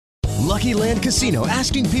Lucky Land Casino,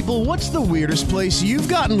 asking people, what's the weirdest place you've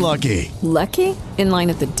gotten lucky? Lucky? In line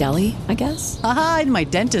at the deli, I guess? Aha, in my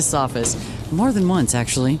dentist's office. More than once,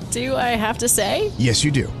 actually. Do I have to say? Yes,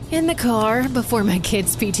 you do. In the car before my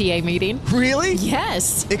kids' PTA meeting. Really?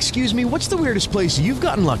 Yes. Excuse me, what's the weirdest place you've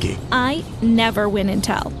gotten lucky? I never win and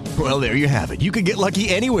tell. Well, there you have it. You can get lucky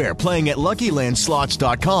anywhere, playing at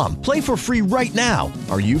LuckyLandSlots.com. Play for free right now.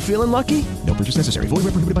 Are you feeling lucky? No purchase necessary. Void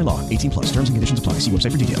where prohibited by law. 18 plus. Terms and conditions apply. See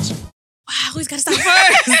website for details. Wow, who's got to start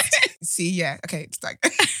first? See, yeah. Okay, it's like...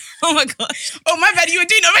 Oh my gosh. Oh, my bad. You were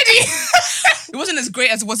doing already. It wasn't as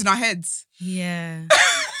great as it was in our heads. Yeah.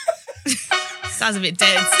 Sounds a bit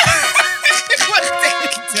dead. What dead?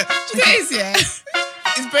 It is, yeah. Is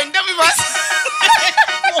Brent done with us?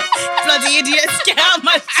 Bloody idiots, get out of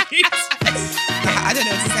my feet. I don't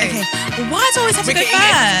know what to say. Okay. Well, why do I always have to go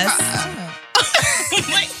first?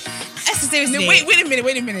 Wait, Esther, seriously. No,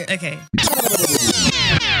 wait a minute. Okay.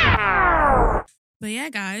 But yeah,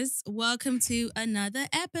 guys, welcome to another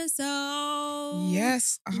episode.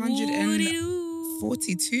 Yes,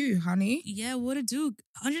 142, honey. Yeah, what a do.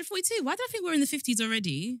 142. Why do I think we're in the 50s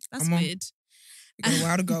already? That's weird. We got a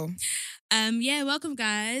while to go. Yeah, welcome,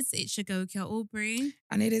 guys. It's your girl, Kia Aubrey.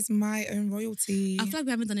 And it is my own royalty. I feel like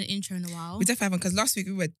we haven't done an intro in a while. We definitely haven't, because last week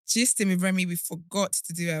we were gisting with Remy. We forgot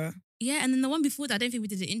to do a... Yeah, and then the one before that, I don't think we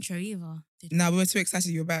did the intro either. No, we were too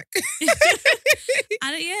excited you were back.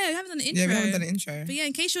 We haven't done the intro. Yeah, we haven't done an intro. But yeah,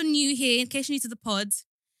 in case you're new here, in case you're new to the pod,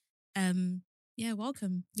 yeah,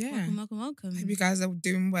 welcome. Yeah. Welcome. Hope you guys are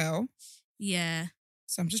doing well. Yeah.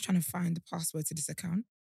 So I'm just trying to find the password to this account.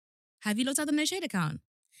 Have you looked at the No Shade account?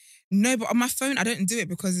 No, but on my phone, I don't do it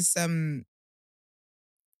because it's, I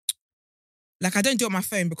don't do it on my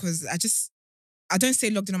phone because I don't stay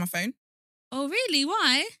logged in on my phone. Oh, really?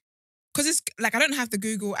 Why? Because it's, I don't have the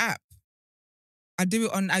Google app. I do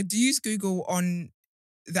use Google on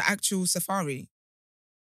the actual Safari.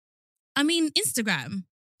 I mean, Instagram.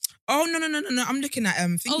 Oh, no. I'm looking at,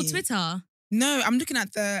 thingy. Oh, Twitter. No, I'm looking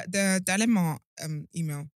at the Dilemma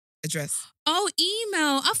email address. Oh,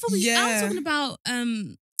 email. I thought I was Yeah. talking about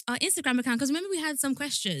our Instagram account because remember we had some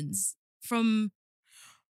questions from...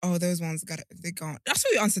 Oh, those ones, they gone. I saw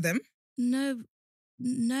you answer them. No,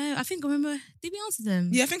 I think I remember. Did we answer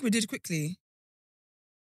them? Yeah, I think we did quickly.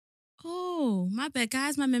 Oh, my bad,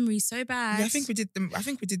 guys. My memory's so bad. Yeah, I think we did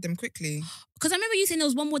them quickly. Because I remember you saying there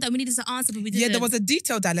was one more that we needed to answer, but we didn't. Yeah, there was a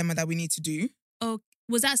detailed dilemma that we need to do. Oh,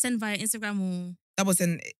 was that sent via Instagram or? That was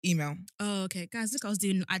an email. Oh, okay. Guys, look, I was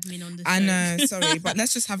doing admin on the show. I know, sorry. But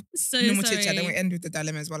let's just have So normal sorry. chit-chat, then we end with the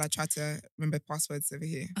dilemmas while I try to remember passwords over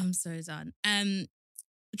here. I'm so done. Do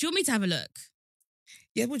you want me to have a look?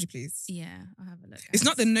 Yeah, would you please? Yeah, I'll have a look. It's guys.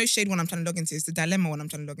 not the No Shade one I'm trying to log into. It's the dilemma one I'm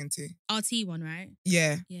trying to log into. RT one, right?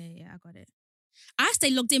 Yeah. Yeah, I got it. I stay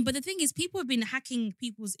logged in, but the thing is, people have been hacking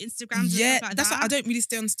people's Instagrams. Yeah, and stuff like that's that. why I don't really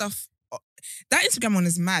stay on stuff. That Instagram one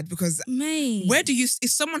is mad because Mate,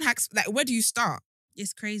 if someone hacks, where do you start?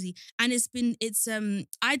 it's crazy, and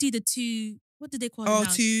I do the two. What did they call it? Oh, now?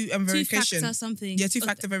 verification. Two-factor something. Yeah,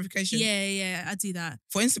 two-factor verification. Yeah, I do that.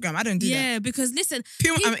 For Instagram, I don't do that. Yeah, because listen,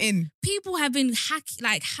 I'm in. people have been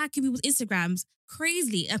hacking people's Instagrams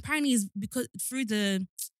crazily. Apparently, it's because through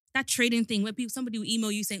that trading thing where somebody will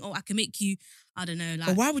email you saying, "Oh, I can make you." I don't know.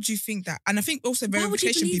 But why would you think that? And I think also Why would you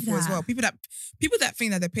verification believe people as that? well. People that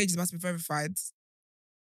think that their pages must be verified,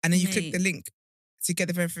 and then you click Mate. the link to get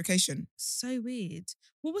the verification. So weird.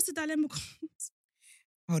 What was the dilemma called?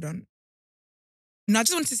 Hold on. No, I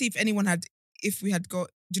just wanted to see if we had got.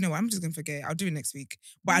 Do you know what? I'm just gonna forget. I'll do it next week.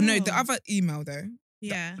 But I know the Oh. other email though.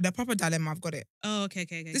 Yeah. The proper dilemma. I've got it. Oh, okay.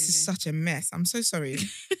 This is such a mess. I'm so sorry.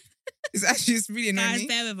 It's really annoying Guys, me.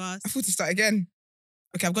 bear with us. I thought to start again.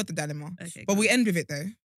 Okay, I've got the dilemma. Okay, But go we on. end with it though.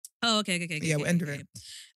 Oh, okay. Yeah, we'll end with it.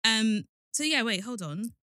 So yeah, wait, hold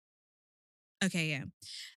on. Okay, yeah.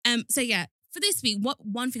 So yeah, for this week,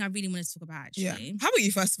 one thing I really wanted to talk about actually. Yeah. How about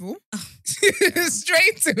you first of all? Oh,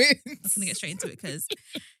 Straight to it. I was gonna get straight into it because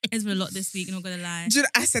it's been a lot this week, not gonna lie. Do you know,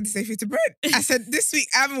 I said the same thing to Brent. I said this week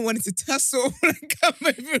I haven't wanted to tussle and come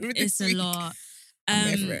over with It's this a week. lot.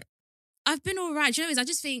 I'm over it. I've been all right. Do you know what it is? I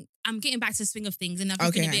just think I'm getting back to the swing of things and I've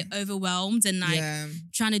just been a Okay. bit overwhelmed and Yeah.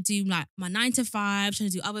 trying to do my 9 to 5, trying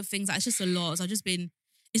to do other things. It's just a lot. So it's been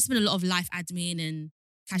a lot of life admin and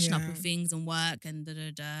catching up Yeah. with things and work and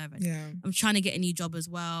da-da-da. And Yeah. I'm trying to get a new job as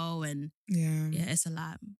well. And Yeah. yeah, it's a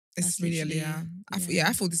lot. It's That's really, literally yeah. it.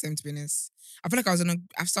 I feel the same to be honest. I feel like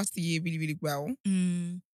I've started the year really, really well.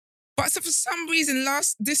 Mm. But so for some reason,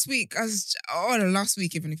 last week,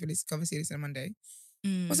 even if you obviously listen on Monday,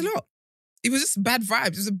 was a lot. It was just bad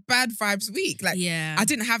vibes. It was a bad vibes week. Like, yeah. I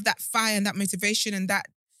didn't have that fire and that motivation and that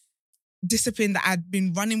discipline that I'd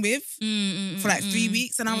been running with for like 3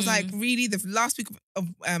 weeks. And I was like, really? The last week of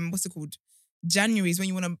what's it called? January is when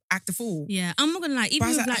you want to act a fool. Yeah, I'm not gonna lie. Even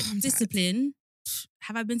with like, like oh, I'm discipline,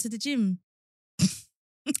 have I been to the gym?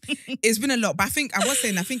 It's been a lot. But I think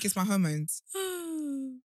it's my hormones.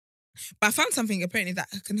 But I found something apparently that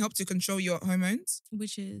can help to control your hormones.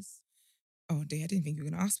 Which is? Oh dear, I didn't think you were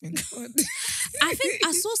going to ask me. I think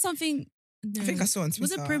I saw something. No. I think I saw on Twitter.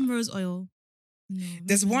 Was it primrose oil? No.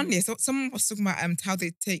 There's one there. So someone was talking about how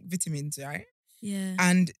they take vitamins, right? Yeah.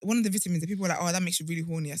 And one of the vitamins, the people were like, oh, that makes you really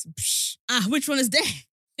horny. I said, psh. Which one is there?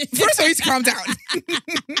 First I need to calm down.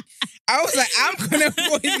 I was like, I'm going to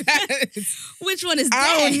avoid that. Which one is there?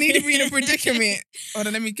 I don't need to be in a predicament. Hold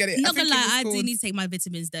on, let me get it. Not gonna lie, I do need to take my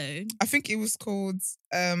vitamins though. I think it was called,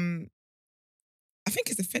 I think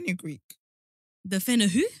it's the fenugreek. The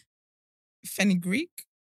who? Fenugreek?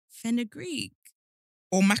 Fenugreek.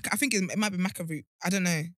 Or I think it might be maca root. I don't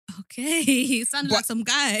know. Okay, it sounded like some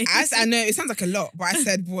guy. I know, it sounds like a lot, but I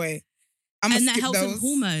said, boy, I'm going to skip helps those. with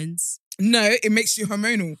hormones. No, it makes you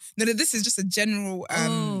hormonal. No, this is just a general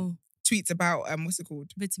tweets about, what's it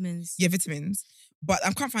called? Vitamins. Yeah, vitamins. But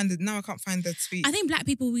I can't find the tweet. I think black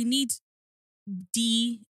people, we need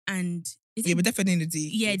D and... we're definitely in the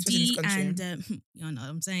D. Yeah, D and... you know what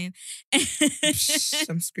I'm saying?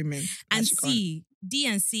 I'm screaming. And C. D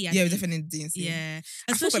and C. We're definitely in the D and C. Yeah.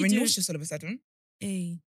 I feel like we're nauseous all of a sudden.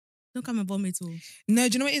 Hey, don't come and vomit all. No,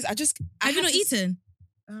 do you know what it is? Have you not eaten?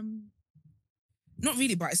 Not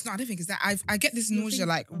really, but it's not. I don't think it's that. I get this nausea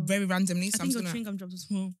very randomly. So I think your chewing gum drops as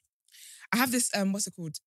well. I have this what's it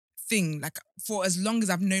called thing like for as long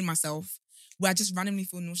as I've known myself, where I just randomly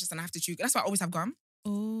feel nauseous and I have to chew. That's why I always have gum.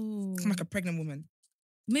 Oh, I'm like a pregnant woman.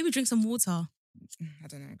 Maybe drink some water. I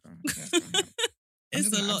don't know, girl.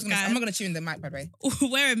 It's a lot, guys. I'm not gonna chew in the mic, by the way.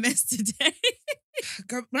 We're a mess today.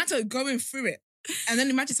 When I tell you going through it, and then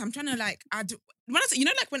imagine I'm trying to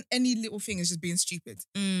when any little thing is just being stupid.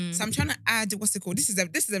 So I'm trying to add what's it called? This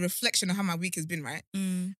is a reflection of how my week has been, right?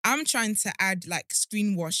 I'm trying to add like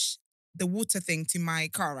screen wash, the water thing to my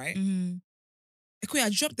car, right? Okay, I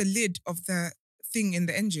dropped the lid of the thing in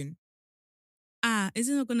the engine. Is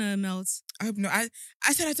it not gonna melt? I hope not.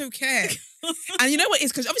 I said I don't care. And you know what it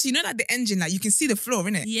is? Because obviously you know that the engine, like you can see the floor,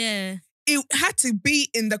 innit? Yeah. It had to be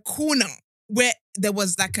in the corner where there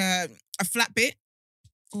was like a flat bit.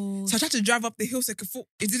 Oh. So I tried to drive up the hill so I could fall.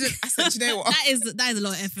 It didn't. I said, you know what? that is a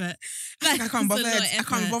lot of effort. I can't bother. I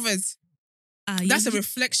can't bother. That's a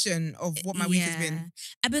reflection of what my week has been.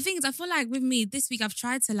 But the thing is, I feel like with me this week, I've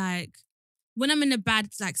tried to like, when I'm in a bad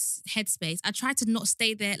like headspace, I try to not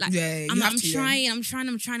stay there. Like, I'm trying. And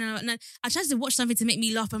I try to watch something to make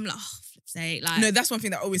me laugh. I'm like, oh, flip's sake. Like, no, that's one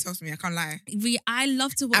thing that always helps me. I can't lie. I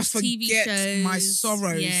love to watch TV shows. My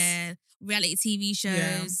sorrows. Yeah, reality TV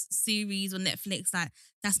shows, series on Netflix. Like,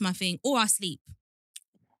 that's my thing. Or I sleep.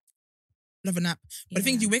 Love a nap. But the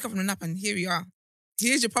thing is, you wake up from a nap and here you are.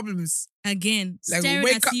 Here's your problems. Again, like, staring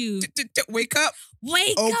wake at up, you. Wake up.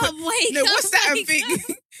 Wake up. No, what's that thing?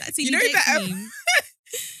 That's you know that meme?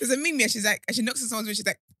 There's a meme here. She's like, and she knocks on someone's window. She's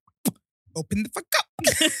like, open the fuck up.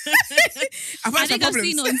 I think I've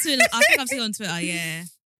seen it on Twitter. On Twitter, yeah.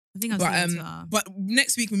 I think I've seen it on Twitter. But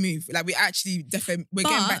next week we move. Like we're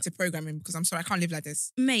getting back to programming because I'm sorry, I can't live like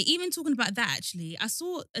this. Mate, even talking about that actually, I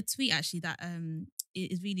saw a tweet actually that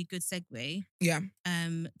is really good segue. Yeah.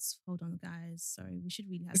 Hold on, guys. Sorry, we should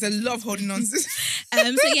really have. There's a lot of holding on. So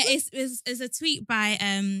yeah, it's a tweet by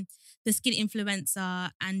the skin influencer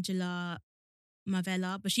Angela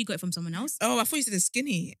Mavella, but she got it from someone else. Oh, I thought you said the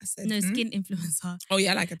skinny. I said no, skin influencer. Oh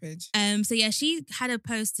yeah, I like her page. So yeah, she had a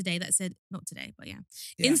post today that said, not today, but yeah.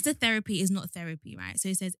 Insta therapy is not therapy, right? So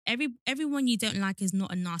it says everyone you don't like is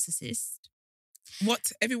not a narcissist.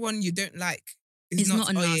 What? Everyone you don't like is not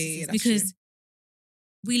a narcissist because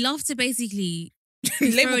we love to basically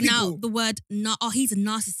throwing out the word he's a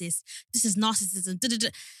narcissist. This is narcissism.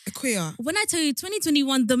 A queer. When I tell you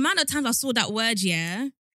 2021, the amount of times I saw that word,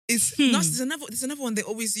 it's narcissism. There's another one they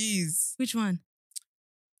always use. Which one?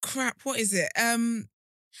 Crap, what is it?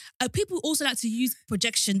 People also like to use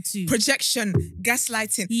projection too. Projection,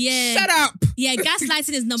 gaslighting. Yeah. Shut up. Yeah,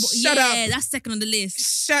 gaslighting is number. Shut up. Yeah, that's second on the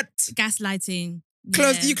list. Gaslighting.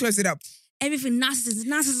 You close it up. Everything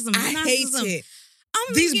narcissism. I hate it.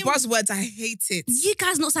 These buzzwords, I hate it. You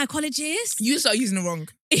guys not psychologists. You start using it wrong.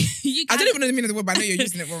 I don't even know the meaning of the word, but I know you're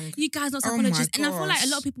using it wrong. You guys not psychologists. And I feel like a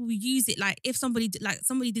lot of people will use it like if somebody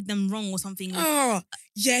did them wrong or something. Oh,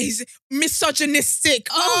 yeah, he's misogynistic.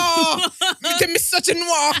 The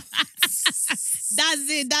misogynoir. That's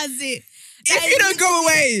it. If you don't go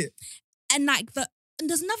away. And like and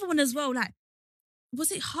there's another one as well, like, was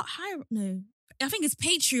it higher? No. I think it's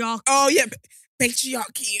patriarchy. Oh, yeah.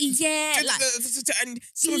 patriarchy. Yeah, and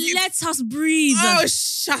some of you, let us breathe. Oh,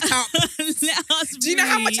 shut up. Let us Do you know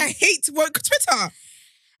how much I hate woke Twitter?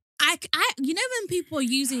 I you know when people are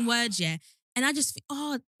using words, yeah, and I just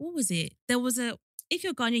what was it? There was if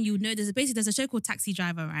you're Ghanaian, you would know there's a show called Taxi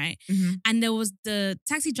Driver, right? Mm-hmm. And there was the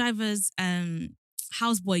taxi driver's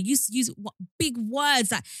houseboy used to use big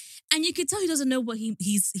words and you could tell he doesn't know what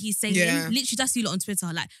he's saying. Yeah. Literally, that's you lot on Twitter.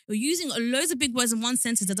 Like, you're using loads of big words in one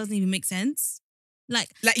sentence that doesn't even make sense. Like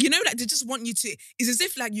you know, like they just want you to. It's as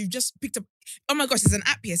if like you've just picked up. Oh my gosh, there's an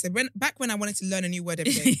app here. So back when I wanted to learn a new word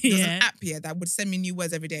every day, there was an app here that would send me new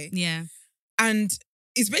words every day. Yeah, and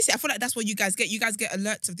it's basically, I feel like that's what you guys get. You guys get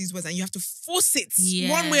alerts of these words, and you have to force it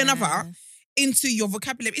one way or another into your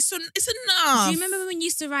vocabulary. It's enough. Do you remember when you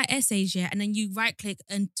used to write essays, yeah, and then you right click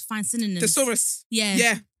and find synonyms? Thesaurus.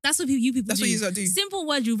 Yeah. That's what you people That's do. What you do. Simple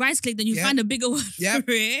word, you right click, then you find a bigger word for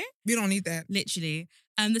it. We don't need that. Literally.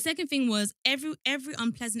 The second thing was every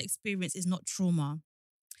unpleasant experience is not trauma.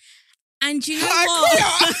 And you know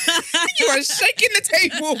what? You are shaking the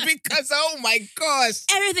table because, oh my gosh.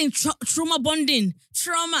 Everything, trauma bonding,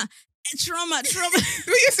 trauma. What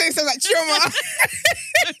you saying? Something like trauma.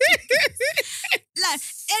 Like,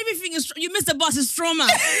 everything is, you missed the bus, is trauma.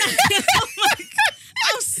 Oh my God.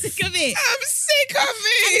 I'm sick of it.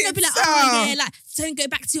 And they'll be like, oh yeah, like, don't go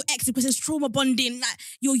back to your ex because it's trauma bonding. Like,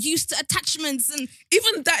 you're used to attachments. And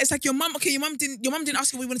even that, it's like your mum didn't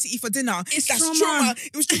ask you what we wanted to eat for dinner. That's trauma.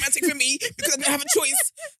 It was traumatic for me because I didn't have a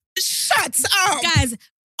choice. Shut up. Guys,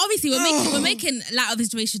 obviously we're making light of the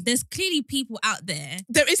situation. There's clearly people out there.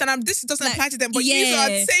 There is, and this doesn't apply to them, but you are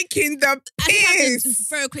taking the piss. I have to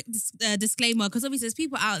throw a quick disclaimer because obviously there's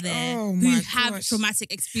people out there who have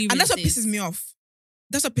traumatic experiences. And that's what pisses me off.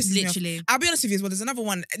 That's what pisses Literally. me off. I'll be honest with you as well. There's another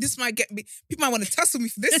one. This might get me. People might want to tussle me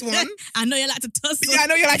for this one. I know you like to tussle. Yeah, I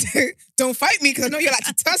know you like to. Don't fight me because I know you like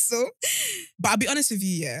to tussle. But I'll be honest with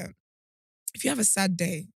you, yeah. If you have a sad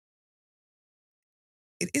day,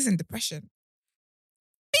 it isn't depression.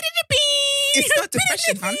 It's not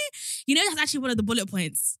depression, hun. You know, that's actually one of the bullet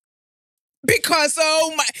points. Because,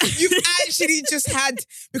 you've actually just had,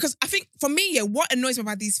 because I think for me, yeah, what annoys me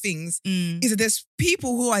about these things is that there's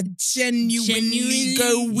people who are genuinely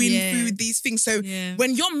going through these things. So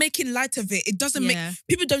when you're making light of it, it doesn't make,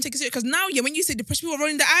 people don't take it serious. Because now, when you say depression, people are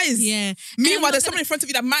rolling their eyes. Yeah. Meanwhile, there's someone in front of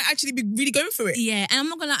you that might actually be really going through it. Yeah. And I'm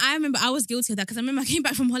not gonna lie, I remember I was guilty of that because I remember I came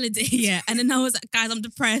back from holiday. Yeah. And then I was like, guys, I'm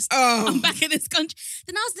depressed. Oh. I'm back in this country.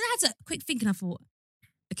 Then I had to quick think and I thought,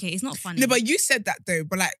 okay, it's not funny. No, but you said that though,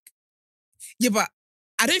 but like, yeah, but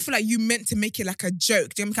I don't feel like you meant to make it like a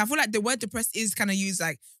joke. Do you know what I mean? I feel like the word depressed is kind of used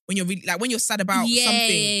like when you're really, like when you're sad about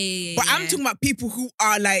something. But I'm talking about people who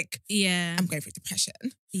are like, I'm going through depression.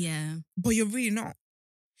 Yeah. But you're really not.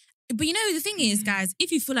 But you know, the thing is, guys,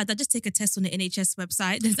 if you feel like that, just take a test on the NHS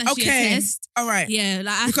website. There's actually a test. All right. Yeah,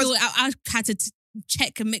 like I had to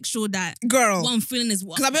check and make sure that what I'm feeling is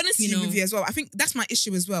what. Because I'll be honest with you as well. I think that's my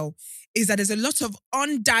issue as well, is that there's a lot of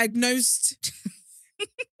undiagnosed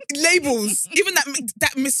labels, even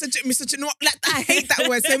that misogyny, like I hate that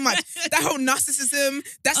word so much. That whole narcissism,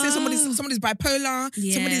 that says somebody's bipolar,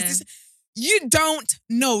 somebody's this. You don't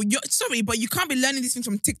know. You're sorry, but you can't be learning these things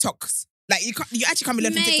from TikToks. Like you actually can't be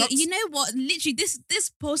learning from TikToks. You know what? Literally, this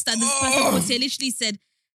post that this person put here literally said,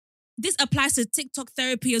 this applies to TikTok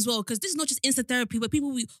therapy as well, because this is not just Insta therapy, where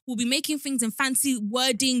people will be making things in fancy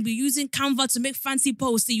wording, be using Canva to make fancy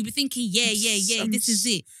posts, so you'll be thinking, this is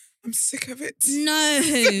it. I'm sick of it. No,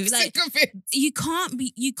 I'm sick of it. You can't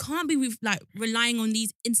be with like relying on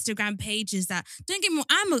these Instagram pages that, don't get me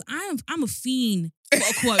wrong, I'm a fiend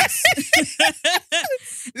for quotes.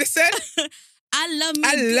 Listen, I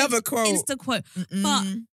love a quote. Insta quote. But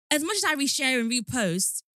as much as I reshare and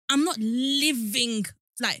repost, I'm not living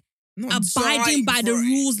like abiding by the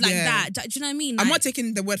rules like that. Do you know what I mean? Like, I'm not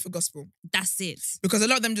taking the word for gospel. That's it. Because a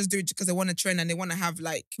lot of them just do it because they want to trend and they want to have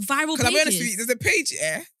like viral pages. Because I'll be honest with you, there's a page,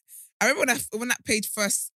 I remember when that page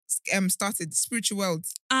first started, Spiritual World.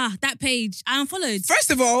 That page. I unfollowed. First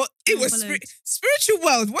of all, it was Spiritual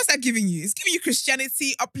World. What's that giving you? It's giving you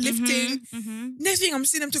Christianity, uplifting. Next thing I'm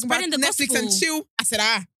seeing them talking Spreading about Netflix gospel. and chill. I said,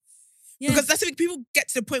 Because that's the thing, people get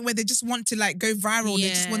to the point where they just want to like go viral. They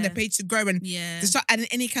just want their page to grow and they start adding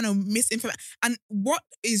any kind of misinformation. And what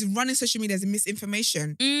is running social media as a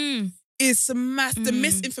misinformation is the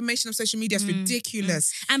misinformation of social media is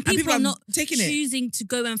ridiculous. And people are not taking choosing to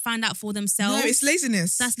go and find out for themselves. No, it's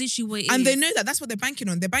laziness. That's literally what it is. And they know that. That's what they're banking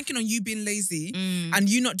on. They're banking on you being lazy and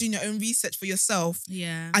you not doing your own research for yourself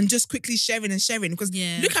and just quickly sharing and sharing. Because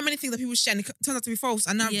look how many things that people share and it turns out to be false.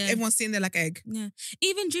 And now everyone's sitting there like egg. Yeah.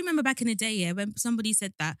 Even, do you remember back in the day, when somebody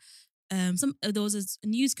said that there was a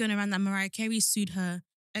news going around that Mariah Carey sued her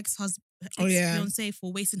ex-husband, ex-fiance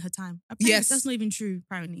for wasting her time. Apparently, that's not even true,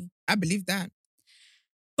 apparently. I believe that.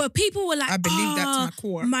 But people were like, I believe that to my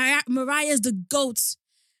core. Mariah's the GOAT.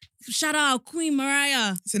 Shout out Queen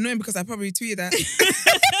Mariah. It's annoying because I probably tweeted that.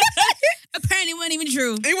 Apparently, it wasn't even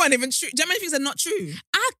true. It wasn't even true. Do you know how many things are not true?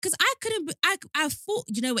 I thought,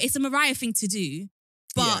 you know what, it's a Mariah thing to do.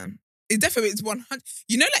 But it's 100.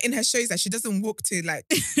 You know, like in her shows, that she doesn't walk to like,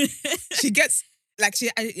 she gets, like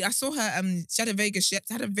I saw her, she had a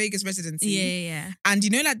Vegas residency. Yeah. And you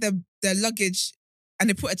know, like the luggage, and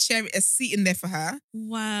they put a seat in there for her.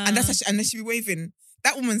 Wow. And and then she be waving.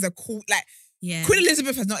 That woman's a cool, like, yeah. Queen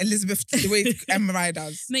Elizabeth has not Elizabeth the way Mariah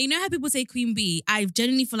does. Man, you know how people say Queen Bee? I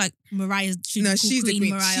genuinely feel like Mariah's she's the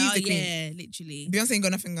queen. Mariah. She's the queen. Yeah, literally. Beyonce ain't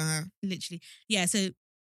got nothing on her. Literally. Yeah, so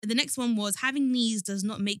the next one was having needs does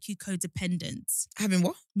not make you codependent. Having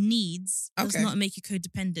what? Needs does not make you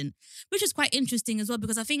codependent. Which is quite interesting as well,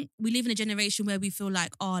 because I think we live in a generation where we feel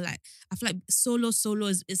like, I feel like solo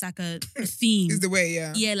is like a theme. Is the way,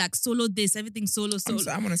 yeah. Yeah, like solo this, everything solo.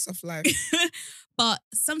 I'm on a soft life. But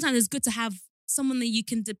sometimes it's good to have someone that you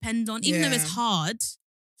can depend on, even though it's hard.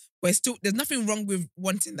 But still, there's nothing wrong with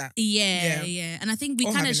wanting that. Yeah. And I think we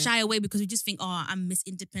kind of shy away because we just think, I'm Miss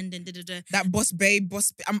Independent. That boss babe.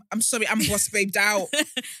 I'm sorry, I'm boss babed out.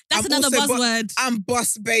 That's another buzzword. I'm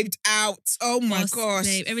boss babed out. Oh my gosh.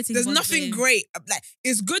 Babe. There's nothing great. Like,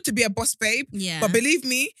 it's good to be a boss babe. Yeah. But believe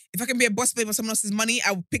me, if I can be a boss babe on someone else's money,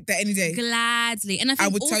 I would pick that any day. Gladly. And I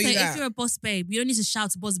think would also, tell you that. if you're a boss babe, you don't need to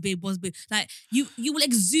shout boss babe. Like, you will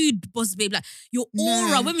exude boss babe. Like, your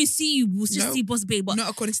aura, when we see you, we'll just see boss babe. But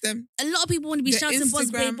not according to them. A lot of people want to be shouting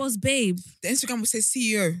boss babe. The Instagram will say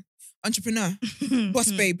CEO, entrepreneur,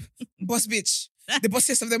 boss babe, boss bitch, the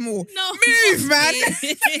bossiest of them all. No, move, man.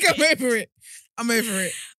 I'm over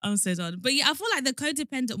it. I'm so done. But yeah, I feel like the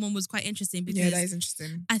codependent one was quite interesting because that is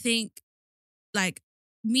interesting. I think, like,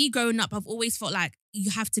 me growing up, I've always felt like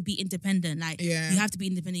you have to be independent. Like, you have to be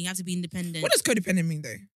independent. You have to be independent. What does codependent mean, though?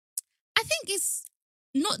 I think it's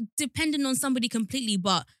not dependent on somebody completely,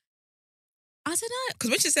 but I don't know. Because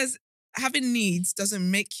when she says having needs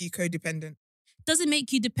doesn't make you codependent. Doesn't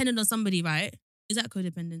make you dependent on somebody, right? Is that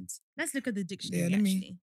codependence? Let's look at the dictionary,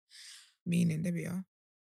 actually. Meaning, there we are.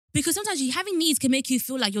 Because sometimes having needs can make you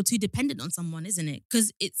feel like you're too dependent on someone, isn't it?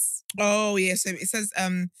 Because it's... Oh, yeah. So it says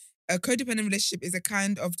a codependent relationship is a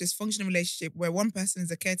kind of dysfunctional relationship where one person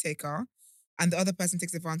is a caretaker and the other person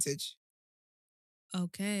takes advantage.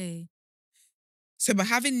 Okay. So, but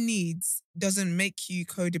having needs doesn't make you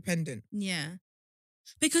codependent. Yeah.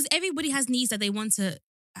 Because everybody has needs that they want to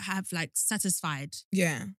have, like, satisfied.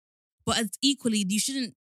 Yeah. But equally,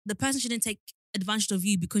 the person shouldn't take advantage of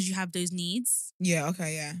you because you have those needs. Yeah,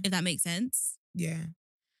 okay, yeah. If that makes sense. Yeah.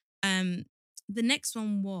 The next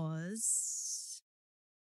one was,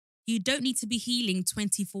 you don't need to be healing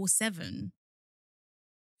 24/7.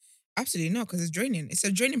 Absolutely not, because it's draining. It's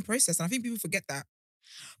a draining process, and I think people forget that.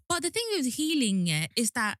 But the thing with healing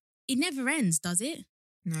is that it never ends, does it?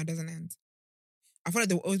 No, it doesn't end. I feel like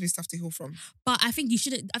there will always be stuff to heal from. But I think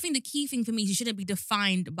the key thing for me is you shouldn't be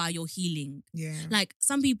defined by your healing. Yeah. Like,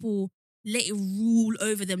 some people let it rule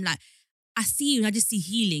over them. Like, I see you and I just see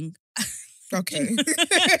healing. Okay. Do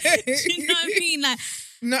you know what I mean? Like,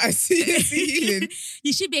 no, I see healing.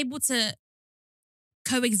 You should be able to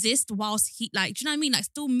coexist whilst do you know what I mean? Like,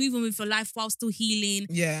 still move on with your life while still healing.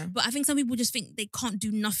 Yeah. But I think some people just think they can't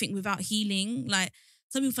do nothing without healing. Like,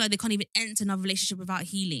 some people feel like they can't even enter another relationship without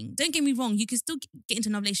healing. Don't get me wrong, you can still get into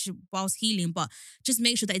another relationship whilst healing, but just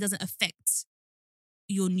make sure that it doesn't affect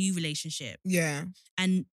your new relationship. Yeah.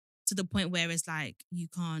 And to the point where it's like, you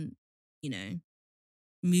can't,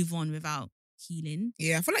 move on without healing.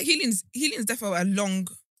 Yeah, I feel like healing's definitely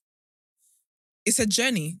it's a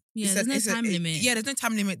journey. Yeah, there's no time limit. Yeah, there's no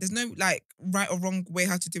time limit. There's no like right or wrong way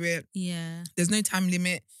how to do it. Yeah. There's no time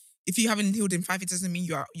limit. If you haven't healed in 5 years, doesn't mean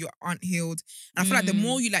you aren't healed. And I feel like the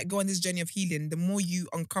more you like go on this journey of healing, the more you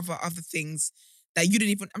uncover other things that you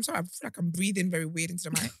didn't even. I'm sorry, I feel like I'm breathing very weird into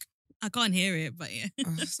the mic. I can't hear it, but yeah.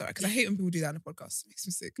 Oh, sorry, because I hate when people do that on the podcast. It makes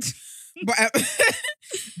me sick.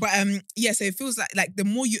 but yeah. So it feels like the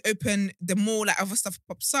more you open, the more like other stuff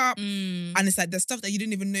pops up, and it's like the stuff that you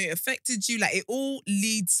didn't even know affected you. Like, it all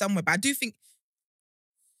leads somewhere. But I do think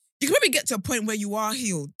you can probably get to a point where you are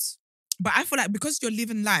healed. But I feel like because you're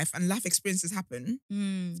living life and life experiences happen,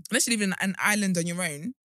 unless you live in an island on your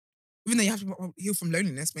own, even though you have to heal from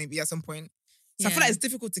loneliness maybe at some point. So I feel like it's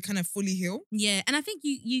difficult to kind of fully heal. Yeah, and I think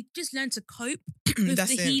you just learn to cope with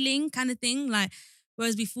the healing kind of thing. Like,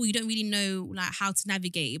 whereas before you don't really know like how to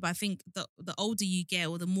navigate it. But I think the older you get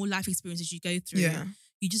or the more life experiences you go through,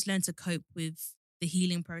 you just learn to cope with the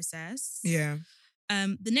healing process. Yeah.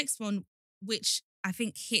 The next one, which I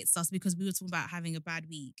think hits us because we were talking about having a bad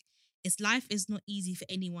week. Life is not easy for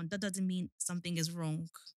anyone. That doesn't mean something is wrong.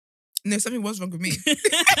 No, something was wrong with me.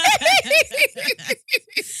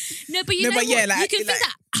 No, but you can think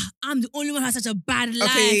that I'm the only one who has such a bad life.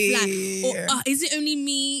 Is it only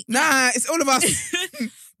me? Nah, it's all of us.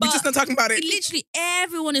 We're just not talking about it. Literally,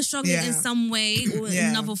 everyone is struggling in some way or in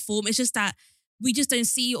another form. It's just that we just don't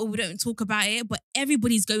see it or we don't talk about it, but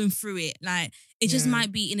everybody's going through it. Like, it just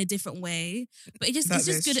might be in a different way. But it's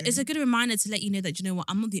just good. True. It's a good reminder to let you know that, you know what,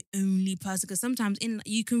 I'm not the only person. Because sometimes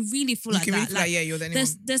you can really feel like that. Really feel like, you're the only one.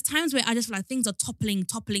 There's times where I just feel like things are toppling.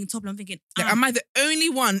 I'm thinking, am I the only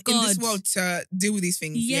one in this world to deal with these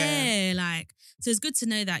things? Yeah, so it's good to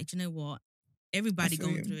know that, you know what, everybody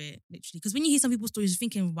going through it, literally. Because when you hear some people's stories, you're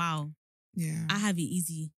thinking, wow, I have it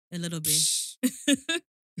easy a little bit.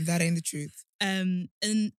 That ain't the truth. And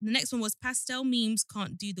the next one was pastel memes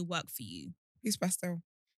can't do the work for you. Who's pastel?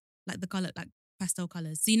 Like the color, like pastel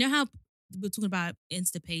colors. So you know how we're talking about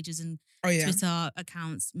Insta pages and Twitter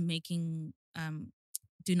accounts making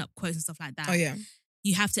doing up quotes and stuff like that. Oh yeah.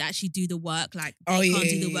 You have to actually do the work. Like they can't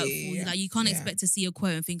do the work for you. Like you can't expect to see a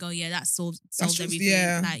quote and think, oh yeah, that solves everything.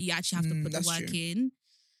 Yeah. Like you actually have to put the work in.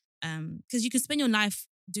 Because you can spend your life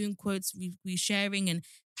doing quotes, sharing and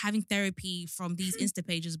having therapy from these Insta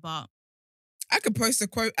pages, but I could post a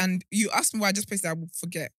quote and you ask me why I just posted it, I will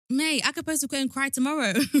forget. Mate, I could post a quote and cry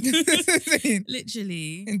tomorrow.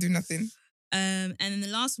 Literally. And do nothing. And then the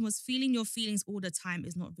last one was feeling your feelings all the time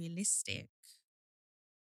is not realistic.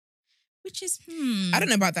 Which is, I don't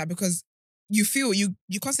know about that because you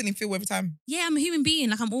constantly feel every time. Yeah, I'm a human being.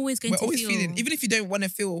 Like I'm always going to feel. We're always feeling. Even if you don't want to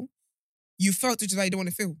feel, you felt which is why you don't want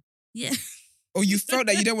to feel. Yeah. Or you felt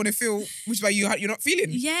that you don't want to feel, which is why you're not feeling.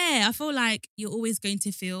 Yeah, I feel like you're always going to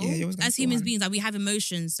feel. Yeah, as human beings, like we have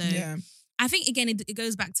emotions. So I think again, it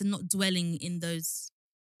goes back to not dwelling in those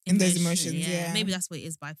emotions. Yeah. Maybe that's what it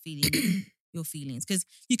is by feeling your feelings. Because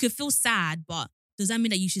you could feel sad, but does that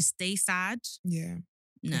mean that you should stay sad? Yeah.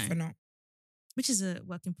 No. Definitely not. Which is a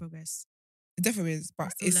work in progress. It definitely is,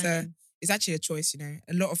 but it's actually a choice. You know,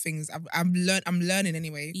 a lot of things I'm learning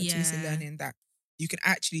anyway. Continuously learning that you can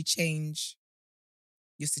actually change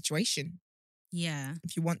your situation. Yeah.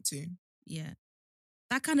 If you want to. Yeah.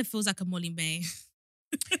 That kind of feels like a Molly May.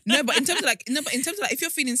 No, but in terms of if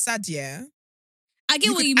you're feeling sad, I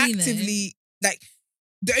get what you mean. Actively, like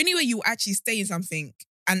the only way you actually stay in something,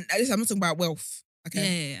 and at least I'm not talking about wealth,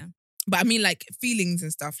 okay? Yeah. But I mean like feelings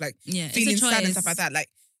and stuff, like feeling sad and stuff like that. Like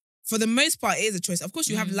for the most part, it is a choice. Of course,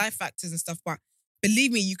 you have life factors and stuff, but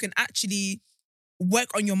believe me, you can actually work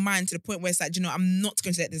on your mind to the point where it's like, you know, I'm not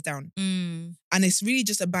going to let this down. And it's really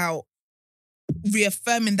just about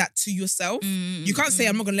reaffirming that to yourself. You can't say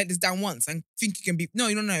I'm not going to let this down once and think you can be. No,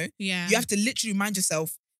 you don't know. Yeah. You have to literally remind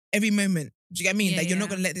yourself every moment. Do you get what I mean? That you're not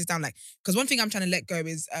going to let this down. Like, because one thing I'm trying to let go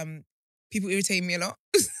is people irritate me a lot.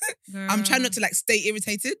 I'm trying not to like stay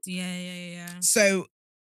irritated. Yeah. So,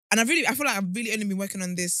 and I feel like I've really only been working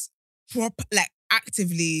on this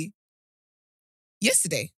actively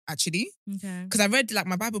yesterday, actually. Okay. Because I read like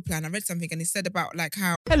my Bible plan, I read something and it said about like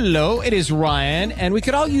how... Hello, it is Ryan, and we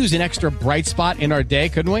could all use an extra bright spot in our day,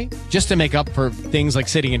 couldn't we? Just to make up for things like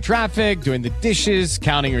sitting in traffic, doing the dishes,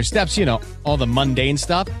 counting your steps, you know, all the mundane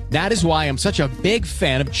stuff. That is why I'm such a big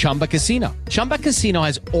fan of Chumba Casino. Chumba Casino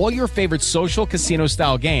has all your favorite social casino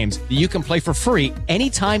style games that you can play for free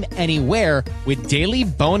anytime, anywhere with daily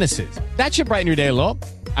bonuses. That should brighten your day a little.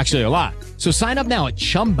 Actually, a lot. So sign up now at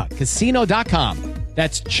ChumbaCasino.com.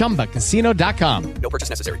 That's ChumbaCasino.com. No purchase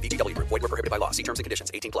necessary. VGW Group. Void where prohibited by law. See terms and conditions.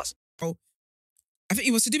 18+. Oh, I think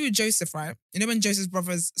it was to do with Joseph, right? You know when Joseph's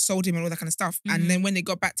brothers sold him and all that kind of stuff, and then when they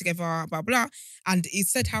got back together, blah blah, and it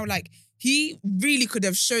said how like he really could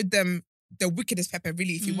have showed them the wickedest pepper,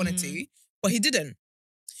 really, if he wanted to, but he didn't.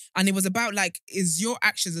 And it was about like, is your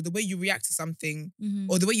actions or the way you react to something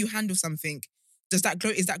or the way you handle something, is that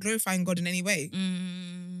glorifying God in any way?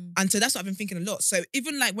 And so that's what I've been thinking a lot. So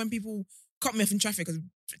even like when people cut me off in traffic, I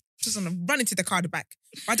just want to run into the car at the back.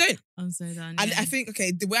 But I don't. I'm so done. And I think,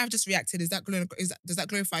 okay, the way I've just reacted, does that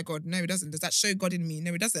glorify God? No, it doesn't. Does that show God in me?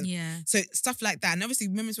 No, it doesn't. Yeah. So stuff like that. And obviously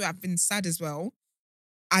moments where I've been sad as well,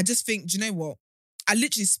 I just think, do you know what? I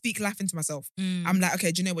literally speak life into myself. I'm like,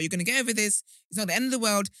 okay, do you know what? You're going to get over this. It's not the end of the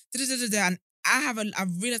world. And I've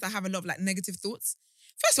realized I have a lot of like negative thoughts.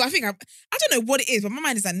 First of all, I think I don't know what it is, but my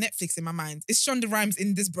mind is like Netflix in my mind. It's Shonda Rhimes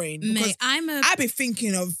in this brain. Because I've been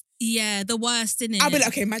thinking of... Yeah, the worst, isn't it? I'll be like,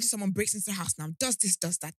 okay, imagine someone breaks into the house now, does this,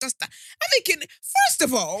 does that, does that. I'm thinking, first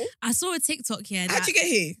of all... I saw a TikTok here. How'd you get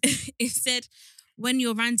here? It said, when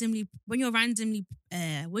you're randomly praying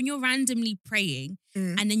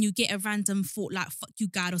and then you get a random thought like, fuck you,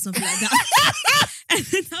 God, or something like that. And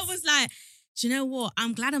then I was like, do you know what?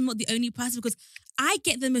 I'm glad I'm not the only person because I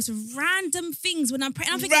get the most random things when I'm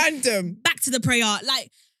praying. I'm thinking, random. Back to the prayer.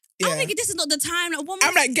 Like, I'm thinking this is not the time. Like,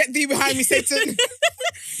 I'm like, get thee behind me, Satan.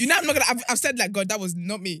 You know, I'm not gonna. I've said like, God, that was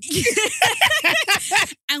not me.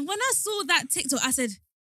 And when I saw that TikTok, I said,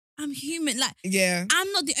 I'm human. Like,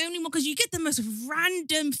 I'm not the only one because you get the most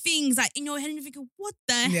random things like in your head and you're thinking, what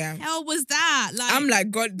the hell was that? Like, I'm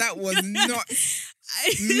like, God, that was not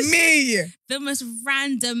me. The most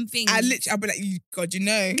random things. I'll be like, God, you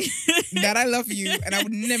know that I love you and I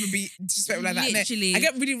would never be disrespectful like that. Literally. I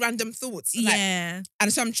get really random thoughts. Like, and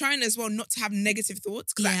so I'm trying as well not to have negative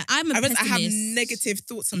thoughts. Because I'm a pessimist. I have negative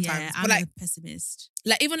thoughts sometimes. Yeah, but I'm a pessimist.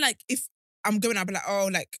 Like, even like if I'm going, I'll be like, oh,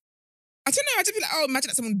 like, I don't know. I just be like, oh, imagine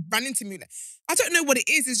that someone ran into me. Like, I don't know what it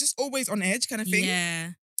is. It's just always on edge kind of thing.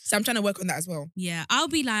 Yeah. So I'm trying to work on that as well. Yeah. I'll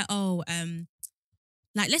be like,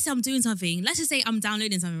 like, let's say I'm doing something. Let's just say I'm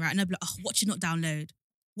downloading something, right? And I'll be like, watch it not download.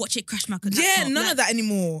 Watch it crash my laptop. Yeah, none of that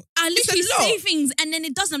anymore. I literally say things and then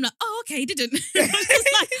it doesn't. I'm like, oh, okay, it didn't. I'm just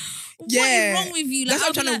like, what is wrong with you? Like, that's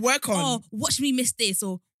what I'm trying to work on. Oh, watch me miss this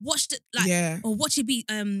or watch the, like, or watch it be,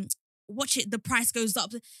 watch it, the price goes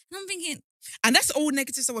up. And I'm thinking, and that's all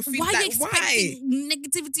negative. So I feel why like, are you expecting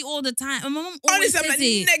negativity all the time? And my mom always says I'm like,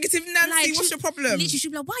 it. negative Nancy, like, what's your problem? Literally,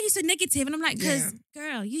 she'd be like, why are you so negative? And I'm like, because,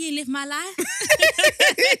 girl, you didn't live my life.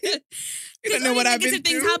 You don't know what I've been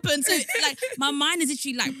things through. happen. So, like, my mind is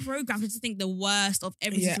literally like programmed to think the worst of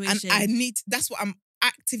every situation. And that's what I'm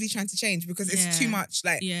actively trying to change because it's too much.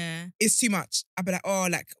 Like, it's too much. I'll be like, oh,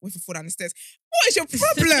 like, if I fall down the stairs, what is your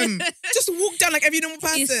problem? Just walk down like every normal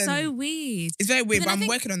person. It's so weird. It's very weird, but I'm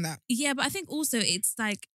working on that. Yeah, but I think also it's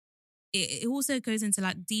like, it also goes into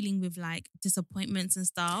like dealing with like disappointments and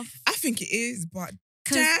stuff. I think it is, but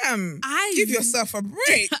damn, give yourself a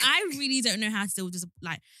break. I really don't know how to deal with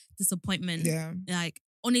disappointment. Yeah. Like,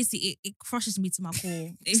 honestly, it crushes me to my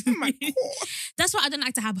core. To my core. That's why I don't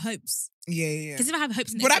like to have hopes. Yeah. Because if I have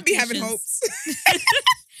hopes, but I'd be having hopes.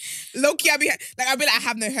 Low-key, I'd be like, I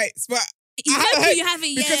have no hopes, but you have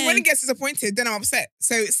it, because when it gets disappointed, then I'm upset.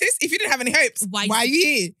 So, sis, if you didn't have any hopes, why are you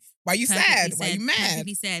here? Why are you sad? Why are you mad?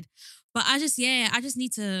 Perfectly said. But I just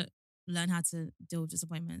need to learn how to deal with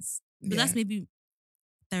disappointments. But that's maybe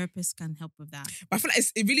therapists can help with that. But I feel like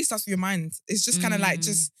it really starts with your mind. It's just kind of like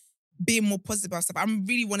just being more positive about stuff. I'm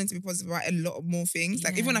really wanting to be positive about a lot more things.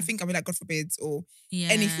 Like even when I think I'll be like, God forbid, or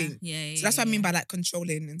anything. So that's what I mean by like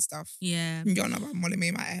controlling and stuff. Yeah. You don't know about molly me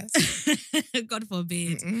in my ass. God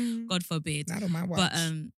forbid. Mm-mm. God forbid. Not on my watch. But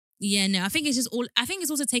I think it's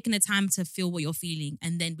also taking the time to feel what you're feeling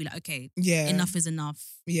and then be like, okay, enough is enough.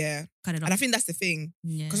 Yeah. Cut it off. And I think that's the thing.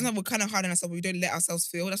 Yeah. Because we're kind of hard on ourselves, but we don't let ourselves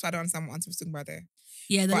feel. That's why I don't understand what Auntie was talking about there.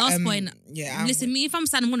 Yeah, the last point. Yeah. Listen, me, if I'm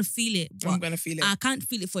sad, I'm going to feel it. I'm going to feel it. I can't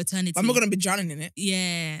feel it for eternity. But I'm not going to be drowning in it.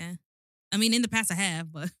 Yeah. I mean, in the past I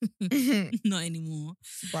have, but not anymore.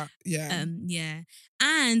 But yeah. Yeah.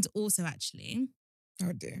 And also actually.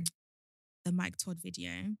 Oh dear. The Mike Todd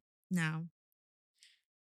video. Now,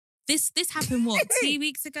 this happened, what, 2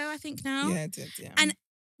 weeks ago, I think now? Yeah, it did, yeah. And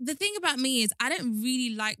the thing about me is I don't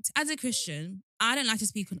really like, as a Christian, I don't like to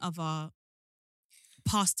speak on other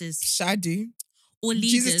pastors. I do. Or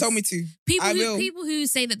leaders. Jesus told me to. People who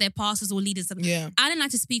say that they're pastors or leaders. Yeah. I don't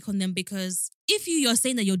like to speak on them because if you're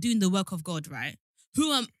saying that you're doing the work of God, right?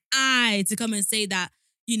 Who am I to come and say that,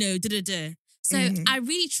 da-da-da? So I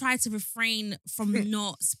really try to refrain from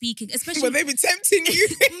not speaking, especially... Well, they be tempting you.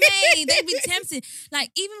 They be tempting.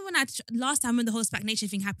 Like, even when last time when the whole SPAC Nation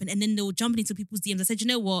thing happened and then they were jumping into people's DMs, I said, you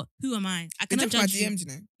know what? Who am I? I cannot judge you. DMs, you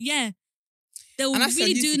know? Yeah. They were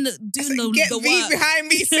really doing the get work. Get behind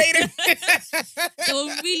me, Satan. They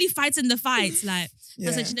were really fighting the fights. Like,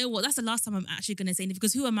 I said, you know what? That's the last time I'm actually going to say anything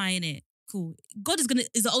because who am I in it? Cool. God is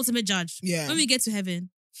the ultimate judge. Yeah. When we get to heaven.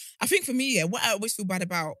 I think for me, what I always feel bad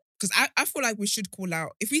about, because I feel like we should call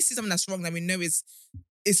out, if we see something that's wrong that we know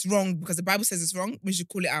it's wrong because the Bible says it's wrong, we should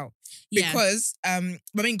call it out. Because,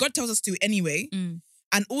 God tells us to anyway.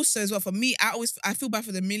 And also as well, for me, I feel bad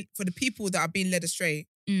for the people that are being led astray.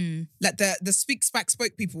 Like the speak SPAC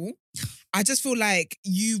spoke people. I just feel like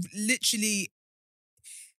you've literally,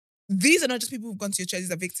 these are not just people who've gone to your church,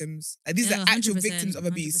 these are victims. Like, these are actual victims of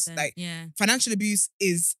abuse. Like financial abuse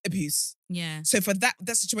is abuse. Yeah. So for that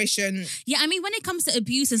situation. Yeah, I mean, when it comes to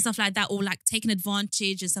abuse and stuff like that, or like taking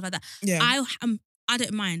advantage and stuff like that, I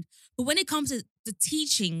don't mind. But when it comes to the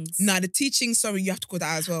teachings. Nah, the teachings, sorry, you have to call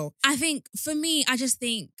that as well. I think for me, I just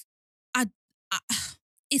think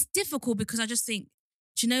it's difficult because I just think,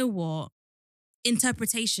 do you know what?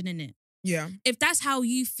 Interpretation, innit? Yeah. If that's how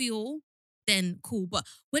you feel, then cool. But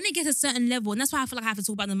when it gets a certain level, and that's why I feel like I have to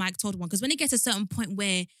talk about the Mike Todd one, because when it gets a certain point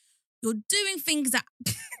where you're doing things that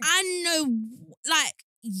I know, like,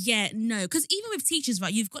 Yeah, no. Because even with teachers,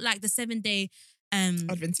 right, you've got like the 7-day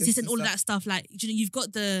Adventists and all of that stuff. Like, you've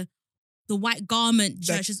got the white garment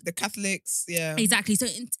churches. The Catholics, yeah. Exactly. So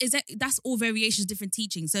that's all variations, different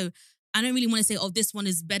teaching. So I don't really want to say, this one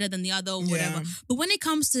is better than the other or whatever. Yeah. But when it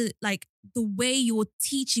comes to like the way you're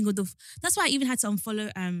teaching or that's why I even had to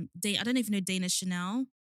unfollow I don't know if you know Dana Chanel.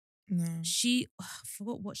 No. I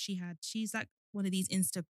forgot what she had. She's like one of these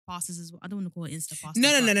Insta pastors as well. I don't want to call it Insta pastor. No.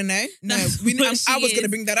 I was going to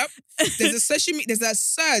bring that up. There's a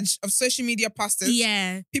surge of social media pastors.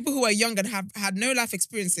 Yeah. People who are young and have had no life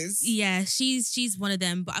experiences. Yeah, she's one of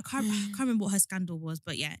them. But I can't remember what her scandal was.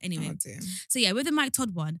 But yeah, anyway. Oh, dear. So yeah, with the Mike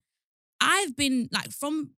Todd one, I've been like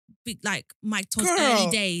from Mike Todd's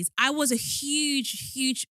early days. I was a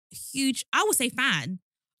huge, I would say fan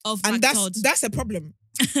of Mike Todd. That's a problem.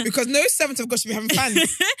 Because no servant of God should be having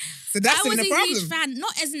fans. So that's even a problem. I was a huge fan.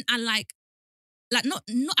 Not as in I like not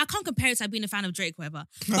I can't compare it to being a fan of Drake or whatever.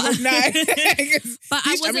 But, no.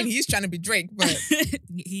 But he's trying to be Drake, but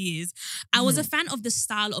he is. I was a fan of the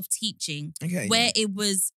style of teaching where it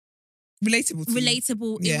was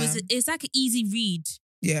relatable. Yeah. It's like an easy read.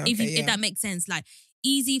 Yeah. If that makes sense. Like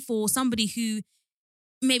easy for somebody who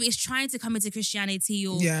maybe is trying to come into Christianity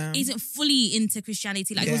or isn't fully into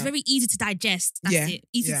Christianity. Like it was very easy to digest. That's it.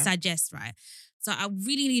 Easy to digest, right? So I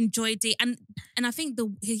really enjoyed it. And I think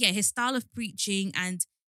his style of preaching and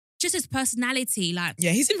just his personality, like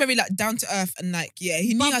he seemed very like down to earth and like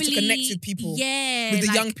he knew how to connect with people. Yeah. With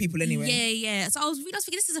the young people anyway. Yeah. So I was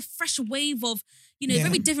thinking this is a fresh wave of,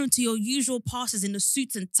 very different to your usual pastors in the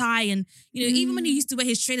suits and tie and, even when he used to wear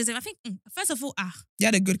his trainers, I think, first of all, he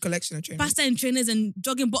had a good collection of trainers. Pastor and trainers and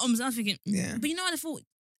jogging bottoms. And I was thinking, but you know what I thought?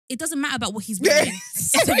 It doesn't matter about what he's wearing.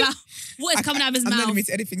 It's about what is coming out of his mouth. I'm not going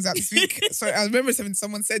to edit things out this week. Sorry, I remember something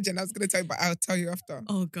someone said, Jen, I was going to tell you, but I'll tell you after.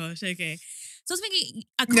 Oh gosh, okay. So I was thinking,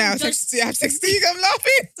 I have texted you, I'm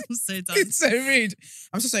laughing. I'm so done. It's so rude.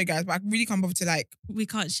 I'm so sorry, guys, but I really can't bother to like... We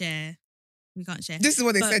can't share. This is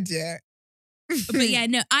what they said, yeah. But yeah,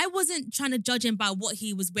 no, I wasn't trying to judge him by what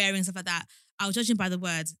he was wearing and stuff like that. I was judging by the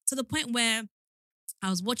words. To the point where I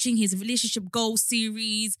was watching his relationship goals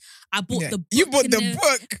series. I bought the book. You bought the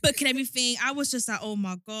book and everything. I was just like, oh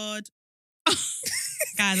my God.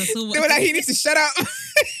 Guys, I saw what... They were like, he needs to shut up.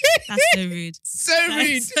 That's so rude. So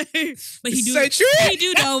rude. But he do. So true. He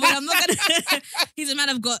do though, but I'm not gonna... He's a man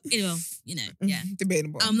of God. Yeah.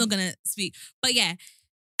 Debatable. I'm not gonna speak. But yeah.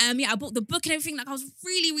 I bought the book and everything. Like I was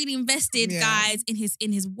really, really invested, guys, in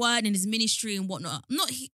his word and his ministry and whatnot. I'm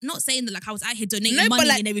not saying that like I was out here donating money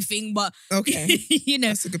and everything, but okay,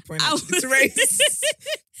 that's a good point. Actually, to raise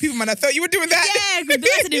people might have thought you were doing that. Yeah, because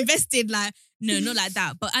I wasn't invested. Like no, not like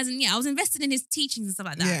that. But as in, I was invested in his teachings and stuff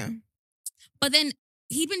like that. Yeah. But then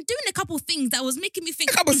he'd been doing a couple things that was making me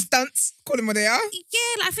think. A couple stunts, call them what they are.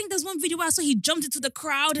 Yeah, like I think there's one video where I saw he jumped into the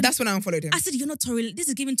crowd. And that's when I unfollowed him. I said, "You're not Tory. This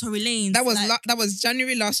is giving Tory Lanez." That was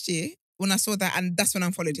January last year when I saw that, and that's when I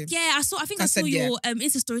unfollowed him. Yeah, I saw your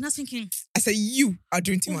Insta story, and I was thinking, I said, "You are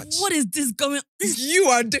doing too much. What is this going? You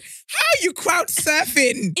are. How are you crowd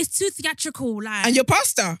surfing? It's too theatrical, like. And your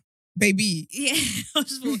pastor, baby. Yeah,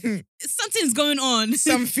 something's going on.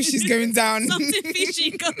 Some fish is going down. Something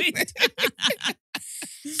fishy going down.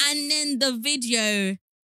 And then the video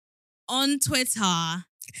on Twitter. I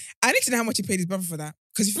need to know how much he paid his brother for that.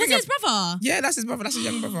 Was it his brother? Yeah, that's his brother. That's his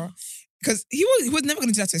young brother. Because he was never going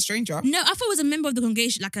to do that to a stranger. No, I thought it was a member of the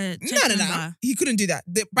congregation, like a church member. No. He couldn't do that.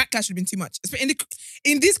 The backlash would have been too much.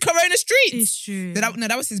 In this corona streets. It's true.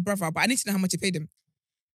 That was his brother, but I need to know how much he paid him.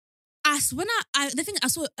 The thing I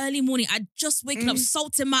saw early morning, I just waking up,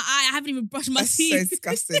 salt in my eye. I haven't even brushed my teeth. That's so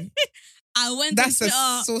disgusting. I went. That's a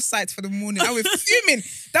sore sight for the morning. I was fuming.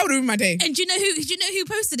 That would ruin my day. And do you know who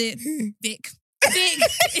posted it? Vic.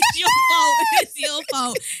 It's your fault. It's your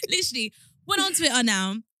fault. Literally, went on Twitter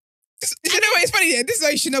now. You know what? It's funny. Yeah, this is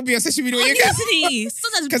why you should not be on social media. Honestly,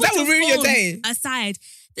 because that will ruin your day. Aside,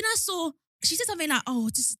 then I saw she said something like, "Oh,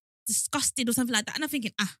 just disgusted" or something like that, and I'm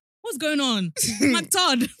thinking, what's going on? Mike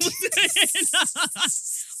Todd.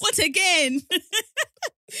 What again?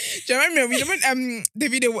 Do you remember the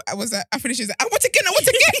video was I finished it, what again?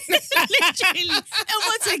 Literally. And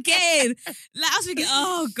what again? Like I was thinking,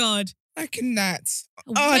 oh God. I cannot.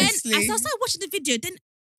 Honestly. As I started watching the video, then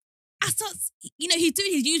I start, he's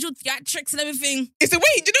doing his usual theatrics and everything. It's the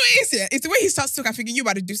way, do you know what it is? Yeah? It's the way he starts talking. I think you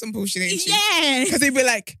about to do some bullshit, ain't you? Yeah. Because they'd be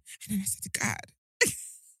like, and then I said to God,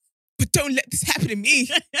 but don't let this happen to me.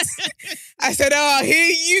 I said, oh, here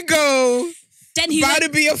you go. Then he's about to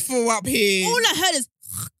be a fool up here. All I heard is,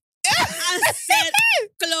 I said,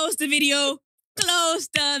 close the video. Close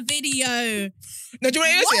the video. No, do you know what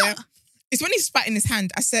it is? Yeah? It's when he spat in his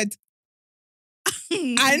hand. I said,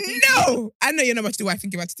 I know you're not about to do what I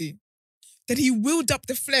think you're about to do. Then he wheeled up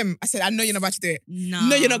the phlegm. I said, I know you're not about to do it.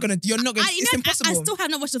 No, you're not gonna. It's impossible. I still have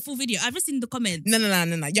not watched the full video. I've just seen the comments. No. You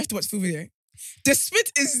have to watch the full video. The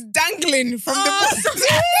spit is dangling from the bottom.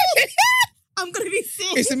 I'm gonna be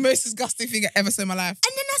sick. It's the most disgusting thing I ever saw in my life.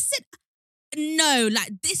 And then I said, no,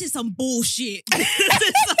 like this is some bullshit. Where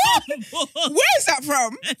is that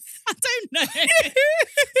from? I don't know.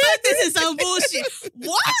 But this is some bullshit.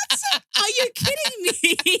 What? Are you kidding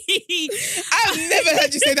me? I've never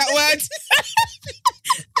heard you say that word.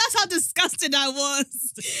 That's how disgusted I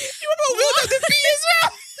was. You remember Will of the Bee as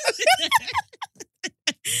well?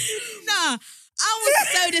 Nah, I was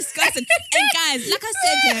so disgusted. And guys, like I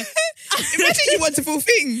said, imagine you want the full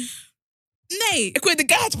thing. Mate. The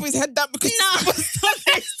guy had to put his head down because... No,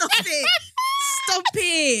 stop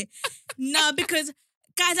it. No, because,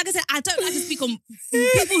 guys, like I said, I don't like to speak on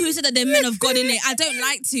people who said that they're men of God in it. I don't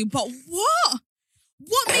like to. But what?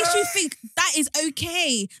 What makes you think that is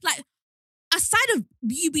okay? Like, aside of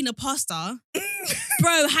you being a pastor,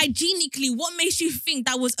 bro, hygienically, what makes you think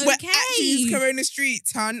that was okay? We're actually in Corona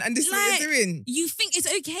streets, hun, and this is what you're doing. You think it's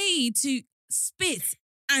okay to spit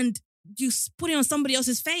and you put it on somebody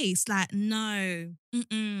else's face? Like, no.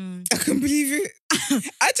 Mm-mm. I can't believe it.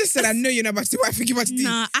 I just said, I know you're not about to do what I think you're about to do.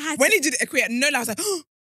 Nah, when he did it, I was like, oh,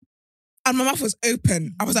 and my mouth was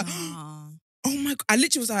open. I was like, oh my God. I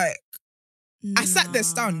literally was like, I sat there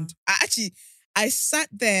stunned. I sat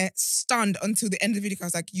there stunned until the end of the video. I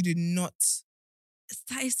was like, you did not.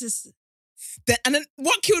 That is just... And then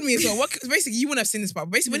what killed me as well, basically, you wouldn't have seen this part,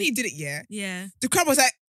 but basically when he did it, yeah, the crowd was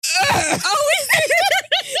like, ugh. Oh,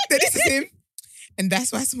 then this is him. And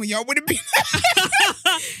that's why some of y'all would have been.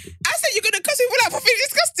 I said, you're going to cuss people out for feeling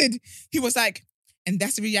disgusted. He was like, and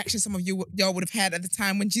that's the reaction some of y'all would have had at the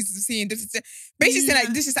time when Jesus was seeing this. Basically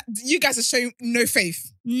saying like, you guys are showing no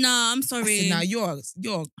faith. No, I'm sorry. I said, nah,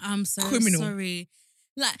 you're I'm so criminal. Sorry.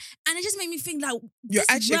 Like, and it just made me think like, you're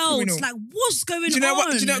actually a criminal. Like, what's going on? Do you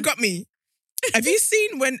know what got me? Have you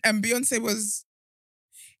seen when Beyonce was,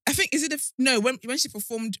 I think, when she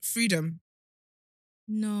performed Freedom?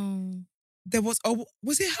 No. There was,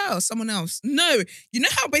 was it her or someone else? No. You know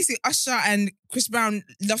how basically Usher and Chris Brown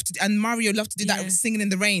and Mario loved to do that, singing in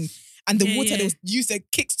the rain, and the water, they used their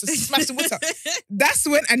kicks to smash the water. That's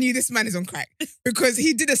when I knew this man is on crack, because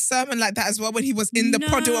he did a sermon like that as well when he was in the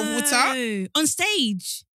puddle of water. On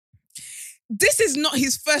stage. This is not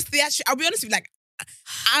his first theatrical. I'll be honest with you, like,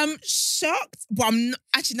 I'm shocked, but I'm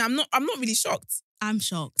not really shocked. I'm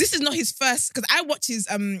shocked. This is not his first, because I watch his,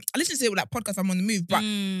 I listen to it with that podcast, I'm on the move, but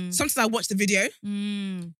sometimes I watch the video.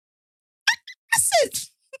 I said,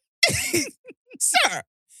 sir,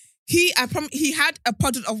 he had a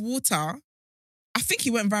puddle of water. I think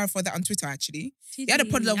he went viral for that on Twitter, actually. He had a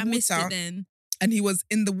puddle of water, and he was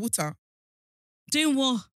in the water. Doing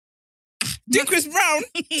what? Doing Chris Brown.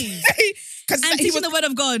 And teaching the word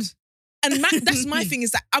of God. And that's my thing,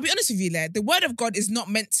 is that, I'll be honest with you, the word of God is not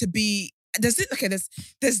meant to be... There's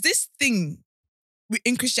this thing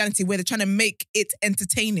in Christianity where they're trying to make it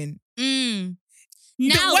entertaining. Now,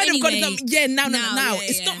 the word of God is now. now.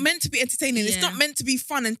 It's not meant to be entertaining. It's not meant to be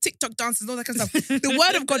fun and TikTok dances and all that kind of stuff. The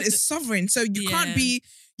word of God is sovereign, so you can't be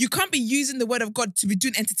using the word of God to be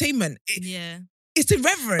doing entertainment. It's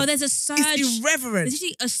irreverent. But there's a surge. It's irreverent. There's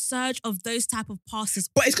usually a surge of those type of pastors.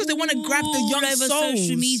 But it's because they want to grab the young souls. All over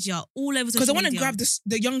social media. Because they want to grab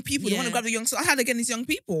the young people. They want to grab the young souls. I had again these young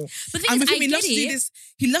people. But he loves to do this.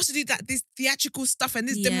 He loves to do that. This theatrical stuff and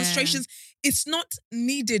these demonstrations. It's not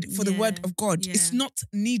needed for the word of God. It's not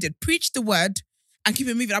needed. Preach the word and keep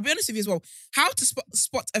it moving. I'll be honest with you as well. How to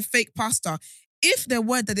spot a fake pastor? If their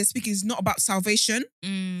word that they're speaking is not about salvation,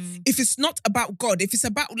 if it's not about God, if it's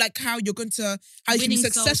about like how you can be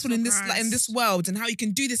successful in this world and how you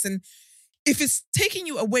can do this, and if it's taking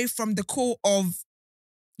you away from the core of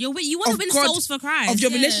you want to win souls for Christ, of your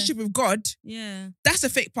relationship with God, that's a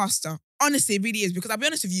fake pastor. Honestly, it really is, because I'll be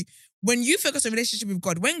honest with you, when you focus on relationship with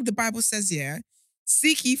God, when the Bible says,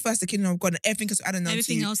 seek ye first the kingdom of God and everything else added unto you.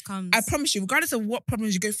 Everything else comes. I promise you, regardless of what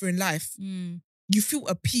problems you go through in life, you feel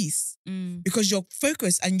a peace because your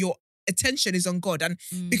focus and your attention is on God. And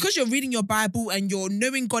because you're reading your Bible and you're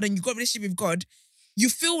knowing God and you've got a relationship with God, you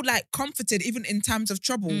feel like comforted even in times of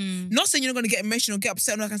trouble. Not saying you're not going to get emotional, get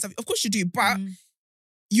upset and all that kind of stuff. Of course you do, but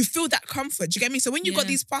you feel that comfort. Do you get me? So when you've got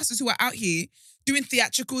these pastors who are out here doing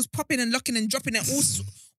theatricals, popping and locking and dropping and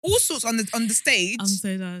all sorts on the stage. I'm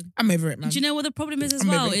so done. I'm over it, man. Do you know what the problem is as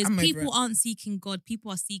well? Is people aren't seeking God.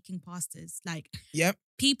 People are seeking pastors. Like,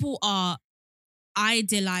 people are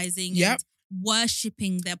idolizing and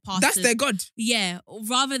worshipping their pastors. That's their God. Yeah,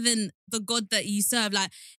 rather than the God that you serve.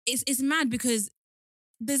 Like, it's mad because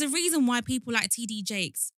there's a reason why people like TD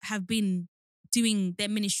Jakes have been doing their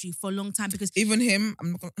ministry for a long time, because even him,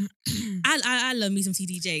 I'm not gonna I love me some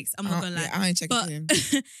TD Jakes. I'm not gonna lie. Yeah, I ain't checking him.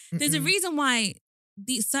 There's a reason why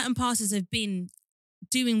these certain pastors have been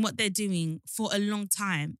doing what they're doing for a long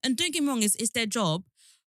time. And don't get me wrong, it's their job,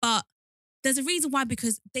 but there's a reason why,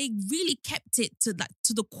 because they really kept it to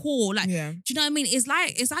the core. Like, do you know what I mean? It's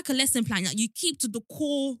like a lesson plan. Like, you keep to the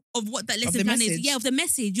core of what that lesson plan is. Yeah, of the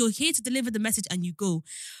message. You're here to deliver the message and you go.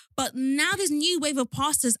 But now this new wave of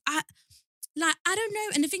pastors, I don't know.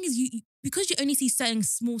 And the thing is, because you only see certain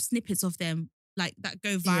small snippets of them, like, that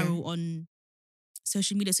go viral on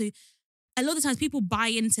social media. So a lot of the times people buy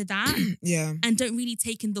into that and don't really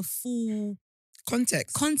take in the full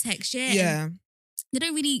context, Yeah. You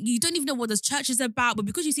don't even know what this church is about, but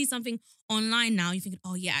because you see something online now, you're thinking,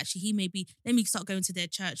 oh yeah, actually he may be, let me start going to their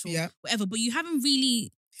church or whatever. But you haven't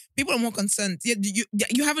really... People are more concerned.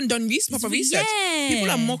 You haven't done proper research. Yeah. People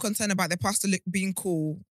are more concerned about their pastor being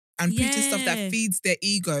cool and preaching stuff that feeds their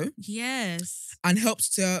ego. Yes. And helps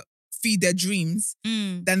to feed their dreams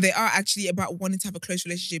than they are actually about wanting to have a close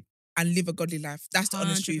relationship and live a godly life. That's the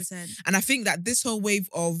honest 100%. truth. And I think that this whole wave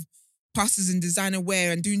of pastors in designer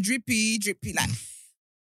wear and doing drippy, like...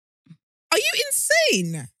 Are you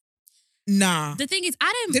insane? Nah. The thing is,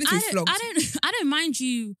 I don't mind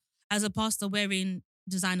you as a pastor wearing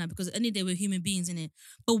designer, because at the end of the day we're human beings, innit?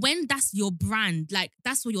 But when that's your brand, like,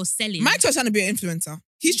 that's what you're selling. Mike Todd's trying to be an influencer.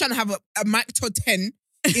 He's trying to have a Mike Todd 10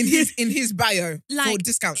 in his bio for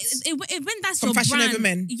discounts. When that's from your Fashion brand, Over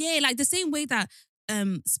Men. Yeah, like the same way that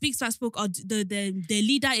Speaks Fast Spoke, or the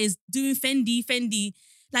leader is doing Fendi.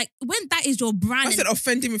 Like, when that is your brand. I said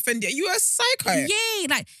offending with Fendi. You are a psycho. Yeah,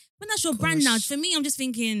 like, when that's your brand now, for me, I'm just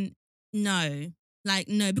thinking, no. Like,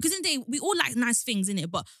 no. Because in the day, we all like nice things, innit?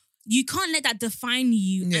 But you can't let that define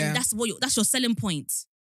you. And that's your selling point.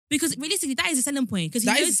 Because realistically, that is a selling point. Because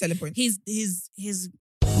that is a selling point. His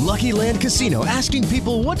Lucky Land Casino, asking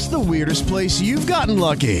people, what's the weirdest place you've gotten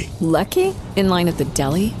lucky? Lucky? In line at the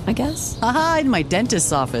deli, I guess? Aha, in my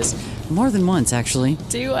dentist's office. More than once, actually.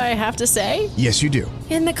 Do I have to say? Yes, you do.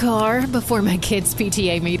 In the car before my kids'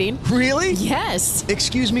 PTA meeting. Really? Yes.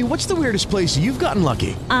 Excuse me, what's the weirdest place you've gotten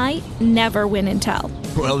lucky? I never win and tell.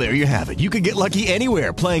 Well, there you have it. You can get lucky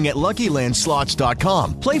anywhere, playing at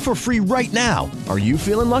LuckyLandSlots.com. Play for free right now. Are you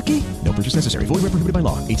feeling lucky? No purchase necessary. Void where prohibited by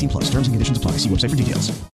law. 18+. Terms and conditions apply. See website for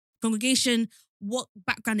details. Congregation, what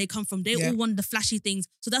background they come from. They all want the flashy things.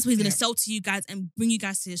 So that's what he's going to sell to you guys and bring you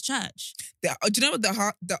guys to his church. Do you know what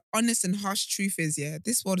the honest and harsh truth is? Yeah,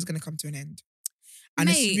 this world is going to come to an end. And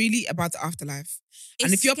it's really about the afterlife.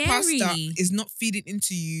 And if your pastor is not feeding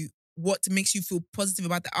into you what makes you feel positive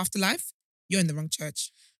about the afterlife, you're in the wrong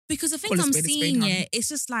church. Because the things I'm seeing, it's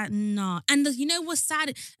just like, nah. And you know what's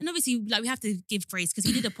sad? And obviously, like, we have to give grace because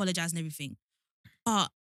he did apologize and everything. But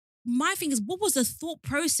my thing is, what was the thought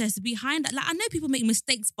process behind that? Like, I know people make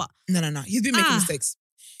mistakes, but... No. He's been making mistakes.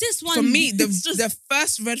 This one... For me, the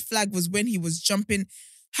first red flag was when he was jumping.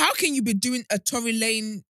 How can you be doing a Tory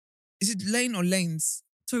Lane... Is it Lane or Lanes?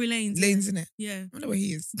 Tory Lanes. Lanes, innit? Yeah. I wonder where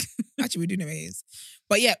he is. Actually, we do know where he is.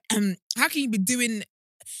 But yeah, how can you be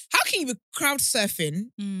crowd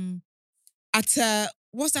surfing at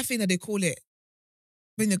what's that thing that they call it?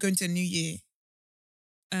 When you're going to a New Year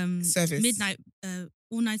service. Midnight...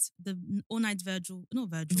 all night Vigil.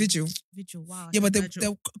 Wow. Yeah, but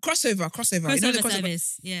the crossover. You know the crossover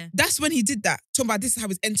service. Yeah. That's when he did that. Talking about this is how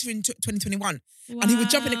he's entering 2021, and he would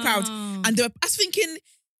jump in the crowd, and I was thinking,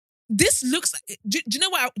 this looks like. Do you know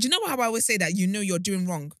what? Do you know how I always say that? You know you're doing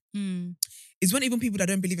wrong. Is when even people that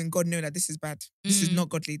don't believe in God know that this is bad. This is not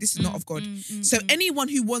godly. This is not of God. So anyone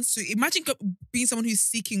who wants to imagine being someone who's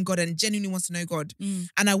seeking God and genuinely wants to know God,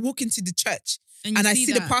 and I walk into the church and I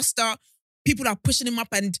see the pastor. People are pushing him up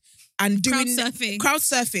and doing crowd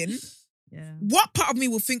surfing. Yeah. What part of me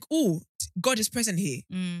will think, oh, God is present here?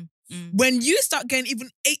 When you start getting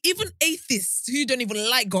even atheists who don't even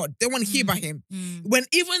like God, they want to hear about him. When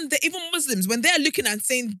even Muslims, when they're looking and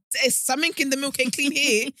saying there's something in the milk ain't clean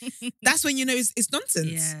here, that's when you know it's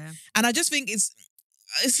nonsense. Yeah. And I just think it's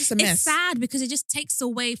just a mess. It's sad because it just takes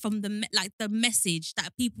away from the message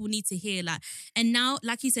that people need to hear. And now,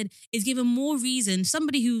 like you said, it's given more reason.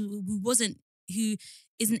 Somebody who is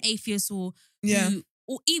an atheist or who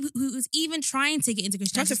is even trying to get into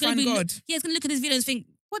Christianity, trying to find God. It's gonna look at this video and think,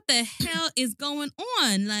 what the hell is going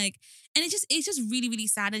on? Like, and it's just really, really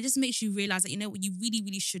sad. It just makes you realize that, you know what, you really,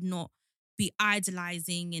 really should not be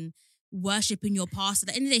idolizing and worshipping your pastor.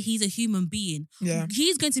 At the end of the day, he's a human being. Yeah.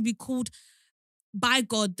 He's going to be called by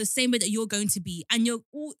God the same way that you're going to be, and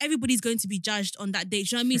everybody's going to be judged on that day. Do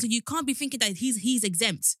you know what I mean? So you can't be thinking that he's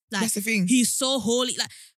exempt. Like, that's the thing. He's so holy,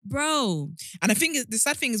 like, bro. And I think the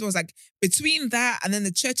sad thing was like between that and then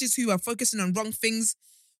the churches who are focusing on wrong things,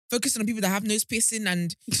 focusing on people that have nose piercing,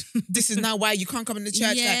 and this is now why you can't come in the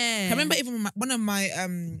church. Yeah. Like, I remember even one of my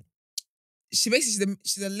she's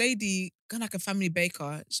a lady, kind of like a family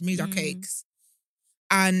baker. She made our cakes,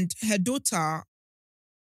 and her daughter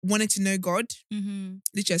wanted to know God. Literally,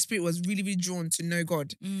 her spirit was really, really drawn to know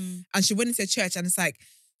God. And she went into a church, and it's like,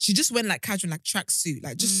 she just went like casual, like tracksuit,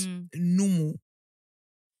 like just normal.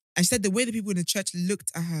 And she said the way the people in the church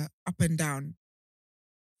looked at her up and down.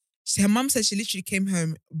 Her mum said she literally came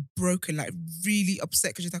home broken, like really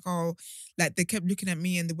upset, because she's like, oh, like they kept looking at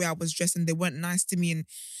me and the way I was dressed and they weren't nice to me. And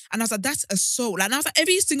I was like, that's assault. Like, and I was like,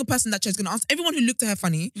 every single person in that church is going to ask, everyone who looked at her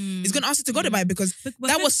funny is going to ask her to God about it, because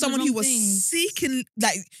that was someone who was seeking,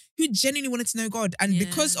 like, who genuinely wanted to know God. And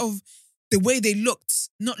because of the way they looked,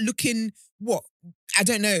 not looking, I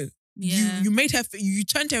don't know. You made her, you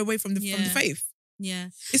turned her away from the faith. Yeah.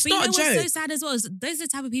 It's not a joke. What's so sad as well is those are the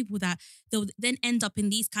type of people that they'll then end up in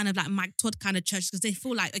these kind of like Mike Todd kind of churches, because they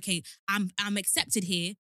feel like, okay, I'm accepted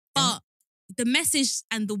here, but the message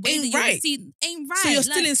and the way ain't that you right. see ain't right. So you're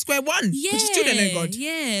still in square one. Yeah. But you still don't know God.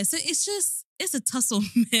 Yeah. So it's a tussle,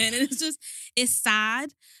 man. And it's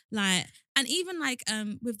sad. Like, and even like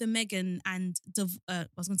with the Meghan and I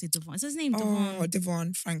was going to say Devon. Is his name Devon? Oh,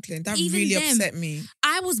 Devon Franklin. That even really them, upset me.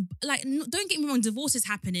 I was like, don't get me wrong, divorces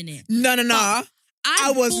happen in it. No.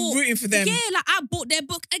 I was rooting for them. Yeah, like I bought their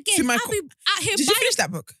book again. I'll be out here. Did you finish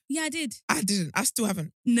that book? Yeah, I did. I didn't. I still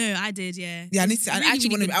haven't. No, I did. Yeah. Yeah, I need to. Really, I actually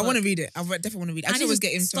really want to. I want to read it. I definitely want to read it. I just always get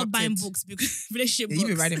interrupted. Stop buying books because relationship books. You've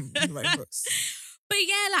been writing books. But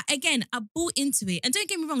yeah, like again, I bought into it, and don't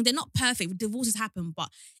get me wrong, they're not perfect. Divorces happen, but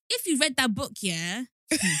if you read that book, yeah.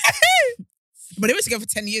 But they were together for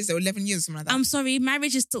 10 years, though, 11 years, something like that. I'm sorry,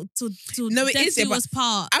 marriage is to no, it is. Was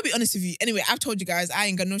part. I'll be honest with you. Anyway, I've told you guys, I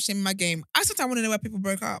ain't got no shame in my game. I sometimes want to know why people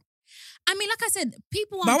broke up. I mean, like I said,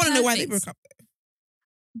 people aren't But I want to know why perfect. they broke up.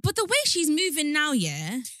 But the way she's moving now,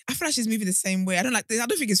 yeah. I feel like she's moving the same way. I don't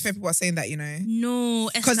think it's fair people are saying that, you know. No,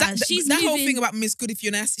 because that moving... whole thing about Miss Good if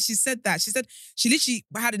you're nasty, she said that. She said she literally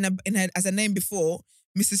had in her as a name before,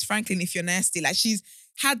 Mrs. Franklin if you're nasty. Like she's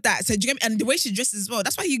had that. So do you get me? And the way she dresses as well.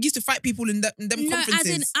 That's why he used to fight people in them conferences. As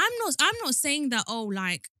in, I'm not saying that. Oh,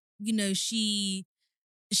 like you know, she's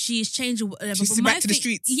changed or whatever. She's back to the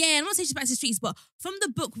streets. Yeah, I'm not saying she's back to the streets, but from the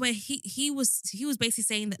book where he was basically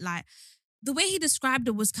saying that like the way he described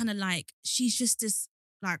her was kind of like she's just this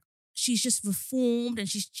like she's just reformed and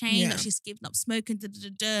she's changed, like she's given up smoking,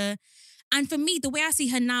 And for me, the way I see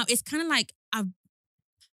her now, it's kind of like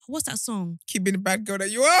what's that song? Keep being the bad girl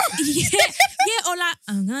that you are. Yeah, or like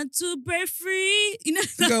I'm going to break free. You know,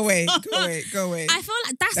 go away. I feel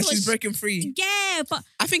like that's what she's breaking free. Yeah, but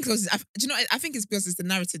I think because I think it's because it's the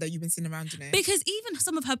narrative that you've been seeing around, you know. Because even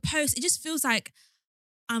some of her posts, it just feels like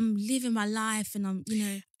I'm living my life and I'm, you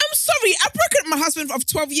know. I'm sorry, I broke up with my husband of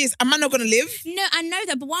 12 years. Am I not gonna live? No, I know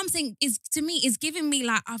that, but what I'm saying is, to me, is giving me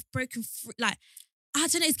like I've broken free. Like I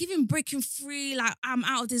don't know, it's giving breaking free. Like I'm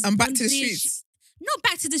out of this. I'm back to the streets. Not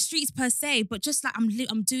back to the streets per se, but just like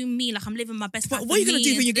I'm doing me, like I'm living my best life. But what are you gonna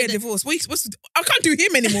do when you get a divorce? I can't do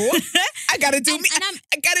him anymore. I gotta do me.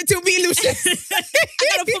 I gotta do me, Lucius.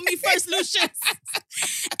 I gotta put me first, Lucius.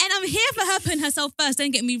 And I'm here for her putting herself first.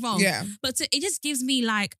 Don't get me wrong. Yeah. But it just gives me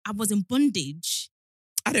like I was in bondage.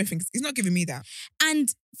 I don't think it's not giving me that.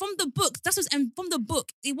 And from the book, from the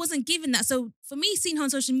book, it wasn't given that. So for me, seeing her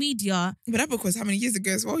on social media, but that book was how many years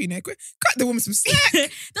ago as well? You know, cut the woman some slack.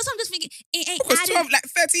 That's what I'm just thinking. It ain't. Book was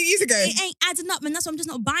 13 years ago. It ain't adding up, and that's why I'm just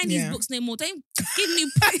not buying these books no more. Don't give me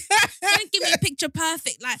a picture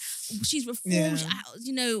perfect. Like she's reformed.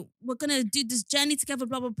 You know, we're gonna do this journey together.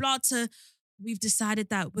 Blah blah blah. We've decided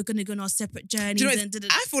that we're gonna go on our separate journeys. Do you know,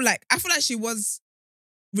 I feel like she was.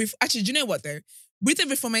 Actually, do you know what though? With the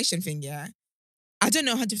Reformation thing, yeah, I don't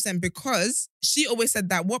know 100% because she always said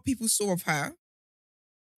that what people saw of her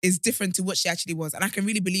is different to what she actually was. And I can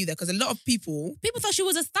really believe that because a lot of people thought she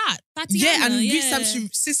was a stat. Tatiana,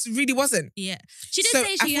 sis really wasn't. Yeah. She did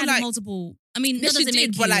say she had multiple, I mean, that doesn't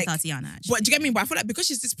make you Tatiana, actually. But do you get me? But I feel like because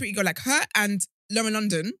she's this pretty girl, like her and Lauren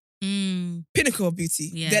London, pinnacle of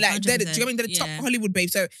beauty. Yeah, they're like, do you get me? They're the top Hollywood babe.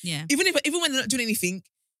 So even when they're not doing anything,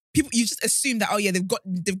 people, you just assume that, oh yeah, they've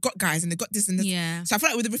got guys and they've got this and this. Yeah. So I feel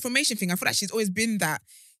like with the Reformation thing, I feel like she's always been that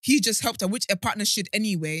he just helped her, which a partner should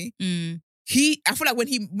anyway. I feel like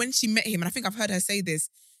when she met him, and I think I've heard her say this,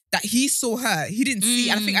 that he saw her. He didn't see,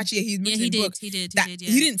 and I think actually he mentioned in the book. He did.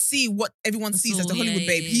 He didn't see what everyone sees as the Hollywood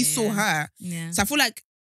babe. He saw her. Yeah. So I feel like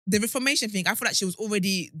the Reformation thing, I feel like she was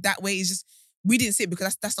already that way. It's just we didn't see it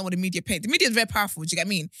because that's not what the media paint. The media is very powerful. Do you get what I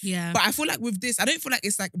mean? Yeah. But I feel like with this, I don't feel like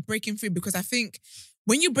it's like breaking free, because I think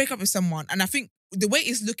when you break up with someone, and I think the way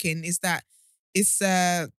it's looking is that it's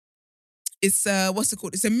what's it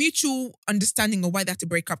called? It's a mutual understanding of why they have to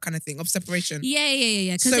break up, kind of thing, of separation.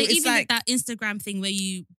 Yeah. Because So they it's even like- did that Instagram thing where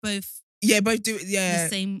you both both do it. Yeah,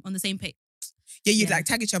 on the same page. yeah. You yeah. like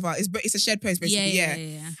tag each other. It's a shared post basically.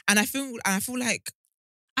 Yeah. And I feel like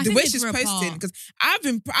I the think way they she's grew posting, apart. because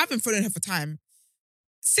I've been following her for time.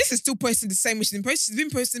 Sis is still posting the same way she's been posting. She's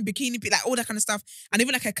been posting bikini, like all that kind of stuff, and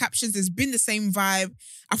even like her captions, there's been the same vibe.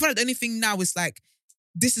 I feel like the only thing now is like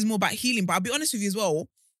this is more about healing. But I'll be honest with you as well.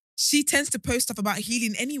 She tends to post stuff about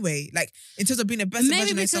healing anyway, like in terms of being a better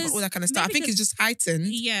version of herself and all that kind of stuff. I think it's just heightened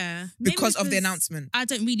Yeah. because of the announcement. I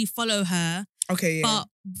don't really follow her. Okay, yeah. But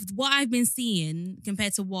what I've been seeing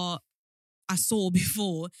compared to what I saw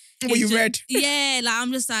before. What you read. Yeah, like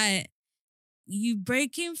I'm just like, you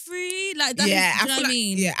breaking free? Like that. Yeah, Do you know what I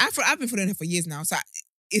mean? Yeah, I've been following her for years now. So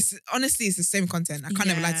it's honestly the same content. I can't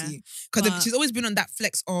never lie to you. Because she's always been on that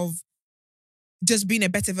flex of just being a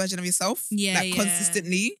better version of yourself. Like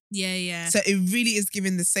consistently. Yeah. So it really is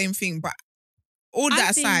giving the same thing. But all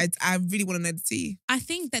that aside, I really want to know the tea. I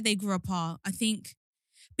think that they grew apart. I think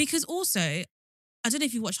because also, I don't know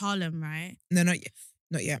if you watch Harlem, right? No, not yet.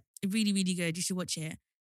 Not yet. Really, really good. You should watch it.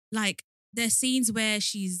 Like, there's scenes where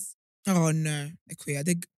she's... Oh no, queer.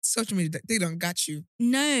 Social media, they don't got you.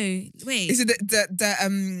 No, wait. Is it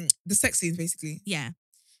the sex scenes basically? Yeah,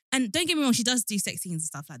 and don't get me wrong, she does do sex scenes and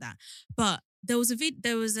stuff like that. But there was a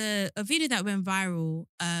video that went viral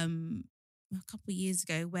a couple of years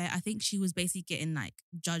ago where I think she was basically getting like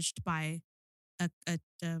judged by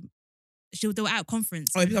they were at a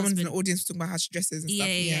conference. Oh, someone in the audience was talking about how she dresses and stuff.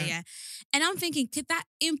 Yeah. And I'm thinking, could that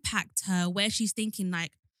impact her where she's thinking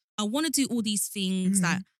like, I want to do all these things,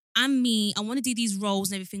 like I'm me, I want to do these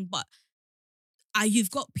roles and everything, but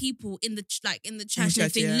you've got people in the church and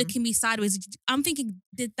everything looking me sideways. I'm thinking,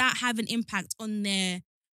 did that have an impact on their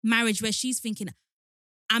marriage where she's thinking,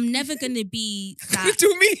 I'm never going to be that...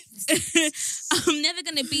 To me. I'm never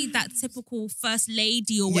going to be that typical first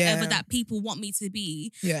lady or whatever that people want me to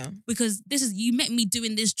be. Yeah. Because you met me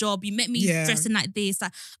doing this job, you met me dressing like this.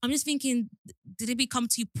 Like, I'm just thinking, did it become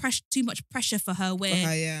too much pressure for her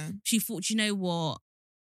where she thought, you know what?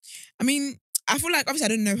 I mean, I feel like, obviously I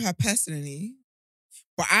don't know her personally,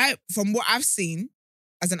 but from what I've seen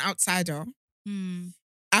as an outsider,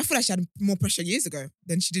 I feel like she had more pressure years ago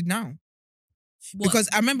than she did now. What? Because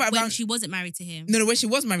I remember when she wasn't married to him. No, when she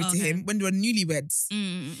was married to him, when they were newlyweds.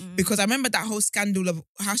 Because I remember that whole scandal of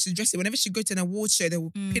how she dressed. Whenever she go to an award show, they will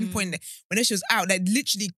pinpoint it. Whenever she was out, like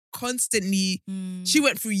literally constantly, she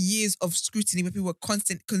went through years of scrutiny where people were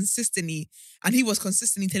consistently, and he was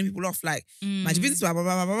consistently telling people off, like, mind your business, blah, blah,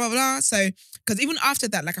 blah, blah, blah, blah. So, because even after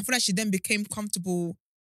that, like, I feel like she then became comfortable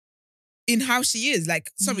in how she is. Like,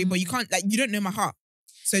 sorry, but you can't, like, you don't know my heart.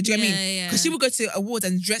 So, do you know what I mean? Because she would go to awards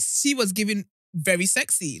and dress, she was giving very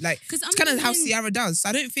sexy. Like, it's kind of how Ciara does. So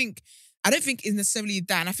I don't think it's necessarily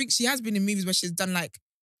that. And I think she has been in movies where she's done like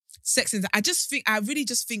sex scenes. I really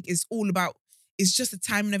just think it's all about, it's just the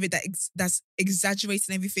timing of it that's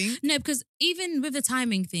exaggerating everything. No, because even with the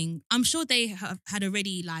timing thing, I'm sure they had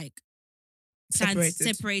already like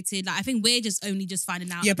separated. Like, I think we're just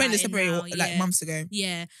finding out. Yeah, apparently they separated like months ago.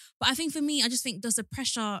 Yeah. But I think for me, I just think, does the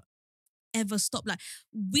pressure ever stop? Like,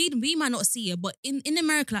 we might not see it, but in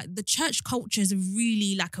America, like, the church culture is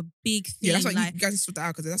really like a big thing. Yeah, that's why like, you guys sort that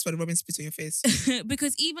out, because that's why the Robin spits on your face.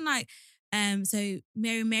 Because even like, so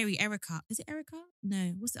Mary Erica. Is it Erica?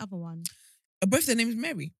 No, what's the other one? Both their names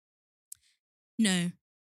Mary. No.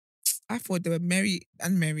 I thought they were Mary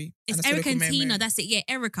and Mary. It's Erica and Tina. That's it. Yeah,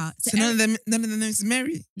 Erica. So none of them names is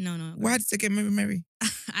Mary. No. Why did they get Mary?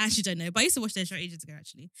 I actually don't know, but I used to watch their show ages ago.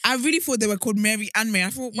 Actually, I really thought they were called Mary and Mary. I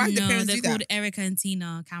thought, why did the parents do that? They're called Erica and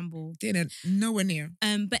Tina Campbell. They're nowhere near.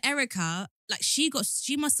 But Erica, like, she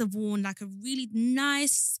must have worn like a really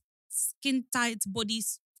nice skin tight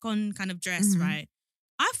bodycon kind of dress, right?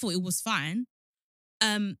 I thought it was fine.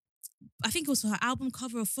 I think it was for her album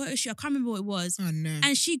cover or photo shoot. I can't remember what it was. Oh no!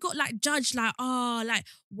 And she got like judged, like, like,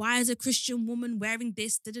 why is a Christian woman wearing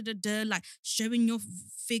this? Like, showing your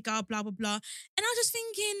figure, blah blah blah. And I was just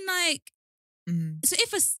thinking, like, so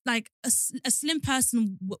if a slim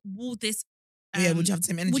person wore this, would you have the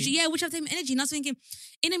same energy? Would you have the same energy? And I was thinking,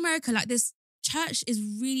 in America, like, this church is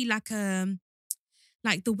really like the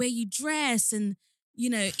way you dress, and you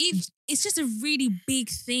know, it's just a really big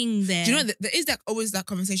thing there. Do you know, there is always that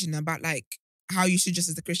conversation about like how you should dress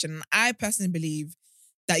as a Christian. And I personally believe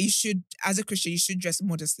that you should, as a Christian, you should dress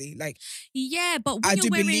modestly. Like, yeah, but when I you're do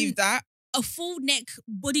wearing, believe that. a full neck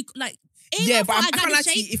body, like. Yeah, but I can't lie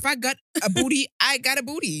to you. If I got a booty, I got a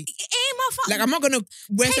booty. Ain't my fuck. Like, I'm not gonna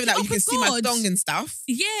wear something that you can see my thong and stuff.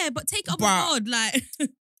 Yeah, but take it up with God, like.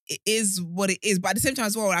 It is what it is. But at the same time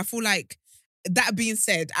as well, I feel like, that being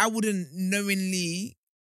said, I wouldn't knowingly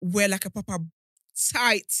wear like a proper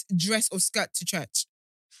tight dress or skirt to church.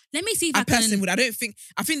 Let me see if I personally would. I think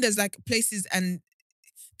there's like places, and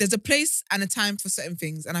there's a place and a time for certain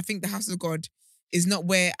things. And I think the house of God is not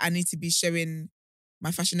where I need to be showing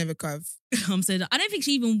my Fashion Never curve. I'm saying, I don't think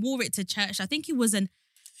she even wore it to church. I think it was an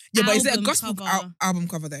but is it a gospel album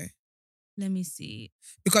cover though? Let me see.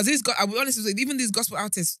 Because I'll be honest with you, even these gospel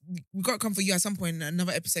artists, we got to come for you at some point in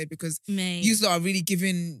another episode, because you lot are really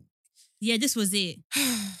giving. Yeah, this was it.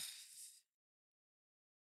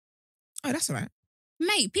 Oh, that's all right.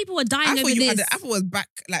 Mate, people were dying over this. I thought it was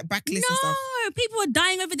backlist and stuff. No, people were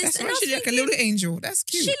dying over this. That's why she's like a little angel. That's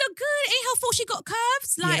cute. She looked good. Ain't her fault she got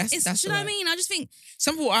curves. Like, that's you know what I mean? I just think.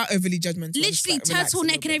 Some people are overly judgmental. Literally,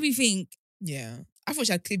 turtleneck and everything. Yeah. I thought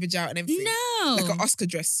she had cleavage out and everything. No. Like an Oscar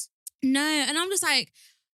dress. No. And I'm just like,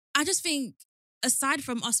 I just think, aside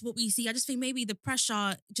from us, what we see, I just think maybe the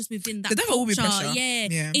pressure just within that there definitely will be pressure.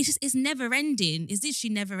 Yeah. It's never ending. It's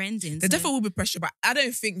literally never ending. There definitely will be pressure, but I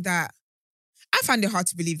don't think that. I find it hard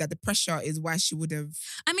to believe that the pressure is why she would have.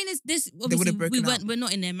 I mean, it's this. Obviously, we're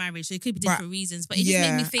not in their marriage, so it could be different reasons. But it just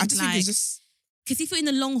made me think, because if you're in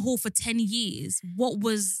the long haul for 10 years, what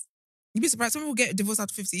was? You'd be surprised. Some people get divorced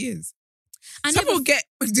after 50 years. Some people get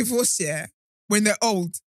divorced when they're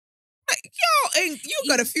old. Like, you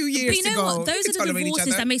got a few years to go. But you know what? Those are the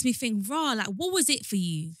divorces that makes me think, like, what was it for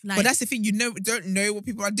you? Like, but that's the thing, don't know what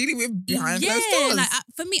people are dealing with behind those doors. Like,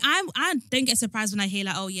 for me, I don't get surprised when I hear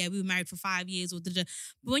like, oh yeah, we were married for 5 years or da-da.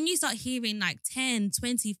 But when you start hearing like 10,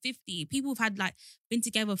 20, 50, people have had like been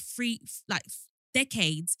together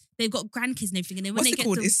decades, they've got grandkids and everything. And then when What's it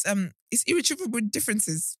called? It's irretrievable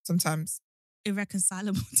differences sometimes.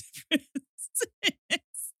 Irreconcilable differences.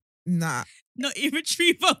 Nah. Not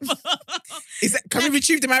irretrievable. Can we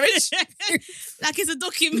retrieve the marriage? Like it's a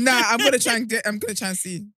document. Nah, I'm gonna try and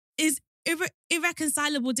see. Is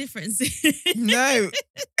irreconcilable differences? No.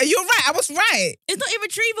 You're right. I was right. It's not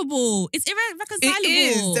irretrievable. It's irreconcilable. It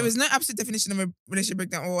is. There is no absolute definition of a relationship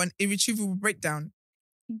breakdown or an irretrievable breakdown.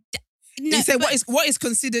 No, you say what is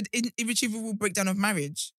considered an irretrievable breakdown of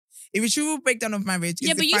marriage? Irretrievable breakdown of marriage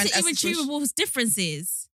is but you said irretrievable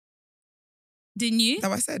differences. Didn't you? That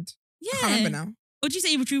what I said. Yeah. I can't remember now. Or did you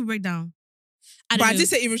say irretrievable breakdown? I did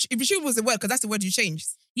say irretrievable was the word because that's the word you changed.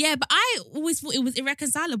 Yeah, but I always thought it was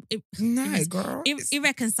irreconcilable. Girl.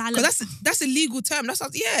 Irreconcilable. That's a legal term. It's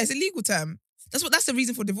a legal term. That's the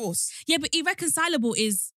reason for divorce. Yeah, but irreconcilable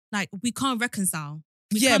is like we can't reconcile.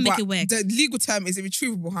 We can't make it work. The legal term is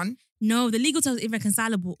irretrievable, hun. No, the legal term is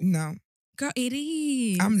irreconcilable. No. Girl, it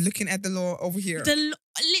is. I'm looking at the law over here.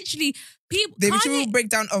 Literally, people. The irretrievable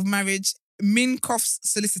breakdown of marriage, Minkoff's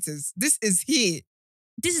solicitors. This is here.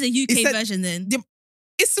 This is a UK version then.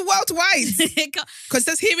 It's worldwide. Because it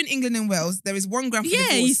says here in England and Wales, there is one ground for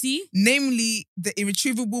divorce. You see. Namely, the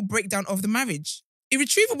irretrievable breakdown of the marriage.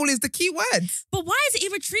 Irretrievable is the key word. But why is it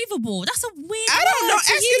irretrievable? That's a weird I don't know.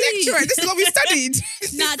 Ask your lecturer. This is what we studied.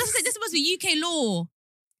 Nah, this must be UK law.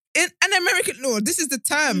 In American law, this is the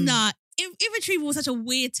term. Nah, irretrievable is such a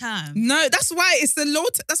weird term. No, that's why it's the law.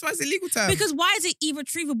 That's why it's a legal term. Because why is it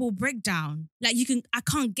irretrievable breakdown? Like I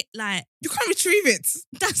can't get like. You can't retrieve it.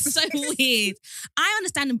 That's so weird. I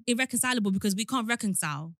understand irreconcilable because we can't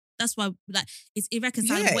reconcile. That's why like it's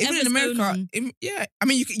irreconcilable. Yeah, even in America. I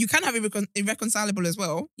mean, you can have irreconcilable as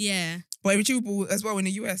well. Yeah. But irretrievable as well in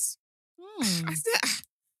the US.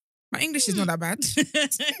 My English is not that bad.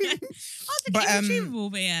 But irretrievable,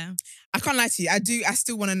 but yeah. I can't lie to you. I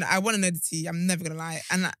still want to know. I want to know the tea. I'm never going to lie.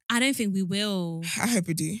 And I don't think we will. I hope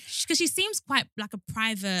we do. Because she seems quite like a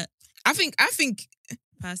private I think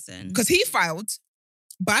person. Because he filed,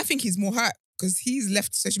 but I think he's more hurt because he's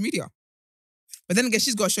left social media. But then again,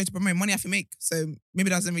 she's got a show to promote. Money I have to make. So maybe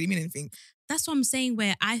that doesn't really mean anything. That's what I'm saying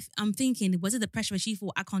where I'm thinking, was it the pressure where she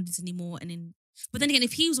thought I can't do this anymore? And then, but then again,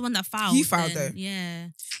 if he was the one that filed. He filed then, though. Yeah.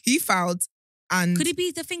 He filed and. Could it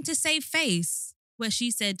be the thing to save face? Where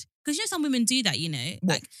she said, because you know some women do that, you know?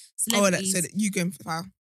 Like celebrities. So that you go and file.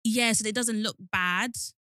 Yeah, so it doesn't look bad.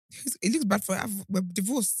 It looks bad for we're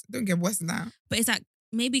divorced. Don't get worse than that. But it's like,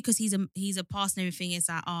 maybe because he's a pastor and everything, it's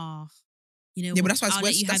like, you know. Yeah, but that's why it's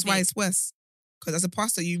worse. That's why it's worse. Because as a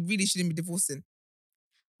pastor, you really shouldn't be divorcing.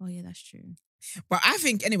 Oh yeah, that's true. But I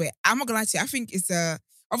think, anyway, I'm not gonna lie to you, I think it's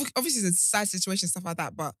obviously it's a sad situation, stuff like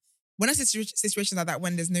that, but when I see situations like that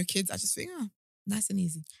when there's no kids, I just think, nice and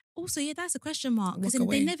easy. Also, yeah, that's a question mark. Because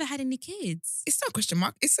they never had any kids. It's not a question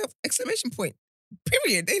mark. It's an exclamation point.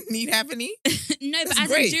 Period. They didn't need to have any. No, That's but as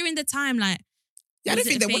great. in during the time, like. Yeah, I don't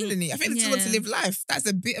think they thing? wanted any. I think they just want to live life. That's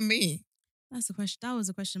a bit of me. That's a question. That was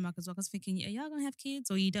a question mark as well. I was thinking, are y'all gonna have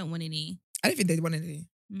kids or you don't want any? I don't think they wanted any.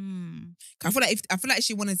 I feel like if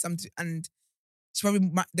she wanted some, and she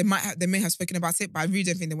probably they may have spoken about it, but I really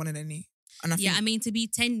don't think they wanted any. And I mean, to be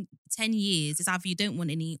 10 years, it's either you don't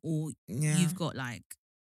want any or you've got like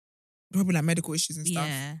probably like medical issues and stuff.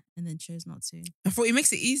 Yeah, and then chose not to. I thought it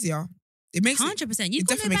makes it easier. It makes 100%. You've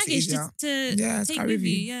got no baggage to take with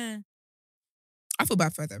you. Yeah. I feel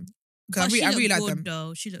bad for them. But I really like good, them.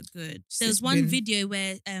 Though. She looked good. There was one video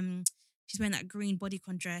where she's wearing that green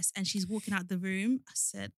bodycon dress and she's walking out the room. I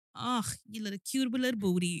said, "Oh, you little cute little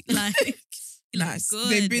booty." Like, nice. Good.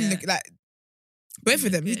 They've been like both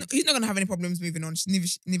of them. He's not gonna have any problems moving on.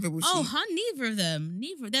 Neither will she. Oh, neither of them.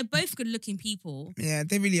 They're both good-looking people. Yeah,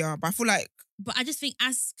 they really are. But I feel like. But I just think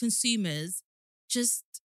as consumers, just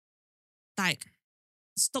like.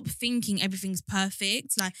 Stop thinking everything's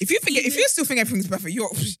perfect. Like if you still think everything's perfect,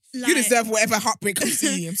 you deserve whatever heartbreak comes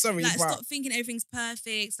to you. I'm sorry. Like stop thinking everything's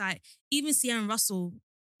perfect. Like even Sierra and Russell.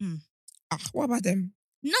 What about them?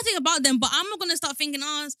 Nothing about them, but I'm not gonna start thinking,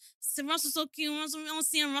 Russell's so cute.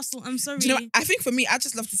 Sierra and Russell. I'm sorry. Do you know, I think for me, I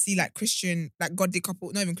just love to see like Christian, like godly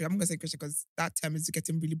couple. Not even Christian. I'm gonna say Christian because that term is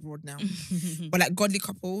getting really broad now. But like godly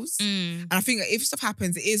couples, and I think if stuff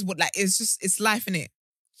happens, it is what like it's life, innit?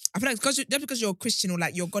 I feel like just because you're a Christian or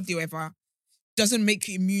like you're godly or whatever, doesn't make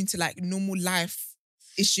you immune to like normal life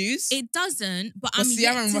issues. It doesn't, but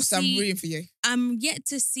Sierra and Ross, I'm rooting for you. I'm yet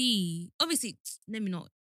to see, obviously, let me not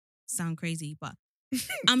sound crazy, but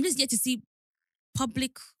I'm just yet to see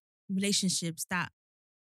public relationships that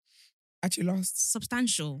actually last.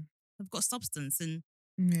 Substantial. Have got substance and,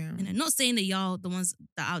 yeah. You know, not saying that y'all, the ones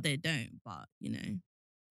that out there don't, but, you know.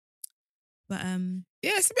 But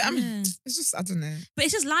yeah, it's a bit. I mean, it's just I don't know. But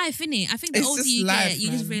it's just life, innit? I think the older you get,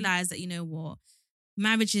 you just realize that you know what,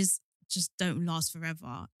 marriages just don't last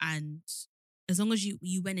forever, and as long as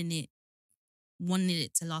you went in it, wanted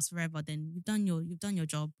it to last forever, then you've done your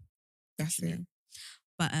job. That's it.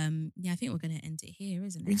 But yeah, I think we're gonna end it here,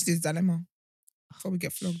 isn't it? We need to do this dilemma before we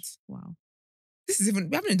get flogged. Wow, we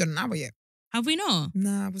haven't even done an hour yet. Have we not?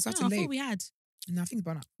 Nah, it was actually late. I thought we had. No, I think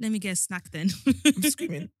it's about. Let me get a snack then. I'm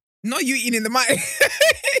screaming. Not you eating in the mic.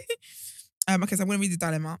 Okay, so I'm going to read the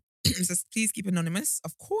dilemma. It says, please keep anonymous.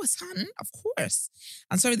 Of course, hun. Of course.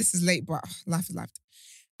 I'm sorry this is late, but life is life.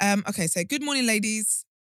 Okay, so good morning, ladies.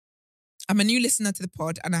 I'm a new listener to the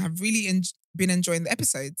pod and I have really been enjoying the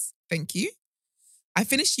episodes. Thank you. I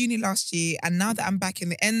finished uni last year and now that I'm back in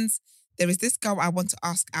the ends, there is this girl I want to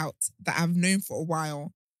ask out that I've known for a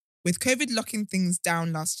while. With COVID locking things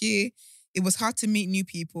down last year, it was hard to meet new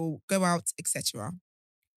people, go out, etc.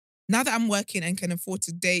 Now that I'm working and can afford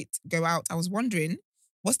to date, go out, I was wondering,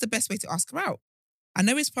 what's the best way to ask her out? I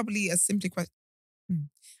know it's probably a simple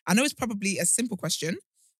question,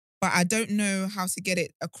 but I don't know how to get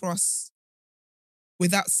it across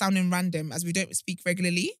without sounding random as we don't speak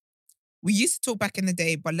regularly. We used to talk back in the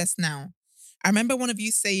day, but less now. I remember one of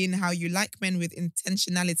you saying how you like men with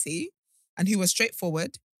intentionality and who were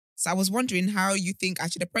straightforward. So I was wondering how you think I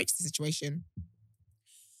should approach the situation.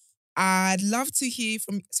 I'd love to hear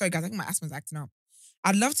from... Sorry, guys, I think my asthma's acting up.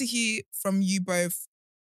 I'd love to hear from you both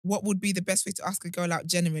what would be the best way to ask a girl out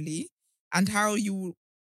generally and how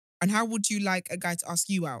would you like a guy to ask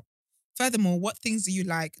you out? Furthermore, what things do you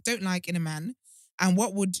like, don't like in a man, and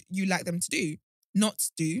what would you like them to do, not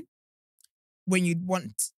do, when you'd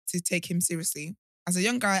want to take him seriously? As a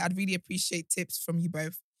young guy, I'd really appreciate tips from you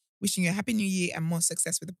both. Wishing you a happy new year and more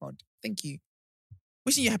success with the pod. Thank you.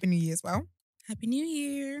 Wishing you a happy new year as well. Happy New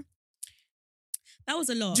Year. That was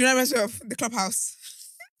a lot. Do you remember the Clubhouse?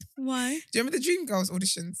 Why? Do you remember the Dreamgirls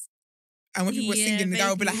auditions? And when people were singing, the guy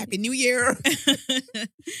would be like, Happy New Year.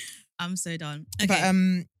 I'm so done. Okay.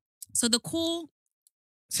 But, so the call.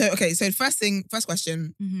 So first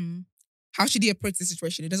question. Mm-hmm. How should he approach the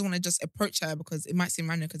situation? He doesn't want to just approach her because it might seem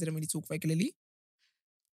random because they don't really talk regularly.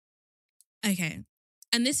 Okay.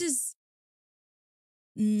 And this is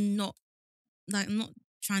not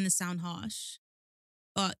trying to sound harsh,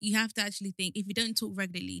 but you have to actually think, if you don't talk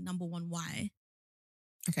regularly, number one, why?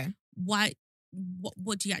 Okay. Why?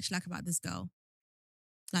 What do you actually like about this girl?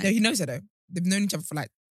 Like, no, he knows her though. They've known each other for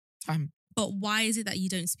like time. But why is it that you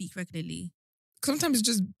don't speak regularly? Sometimes it's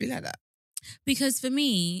just be like that. Because for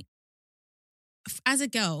me, as a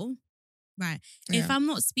girl, right, if I'm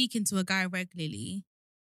not speaking to a guy regularly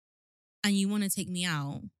and you want to take me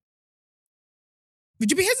out, would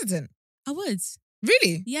you be hesitant? I would.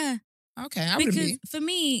 Really? Yeah. Okay, I wouldn't be. For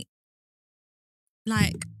me,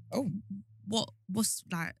 like, what's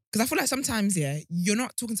like? Because I feel like sometimes, you're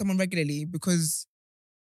not talking to someone regularly because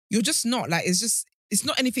you're just not. Like, it's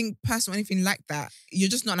not anything personal, anything like that. You're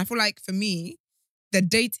just not. And I feel like for me, the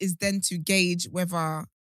date is then to gauge whether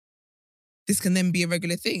this can then be a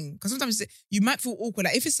regular thing. Because sometimes you might feel awkward.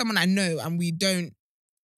 Like if it's someone I know and we don't,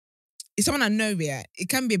 it's someone I know, it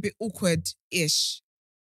can be a bit awkward-ish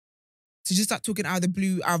to just start talking out of the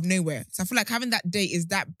blue, out of nowhere. So I feel like having that date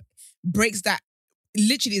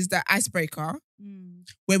literally is that icebreaker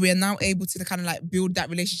where we are now able to kind of like build that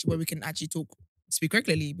relationship where we can actually speak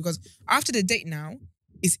regularly. Because after the date now,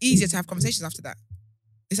 it's easier to have conversations after that.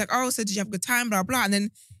 It's like, oh, so did you have a good time, blah, blah. And then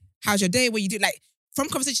how's your day? What you do? Like from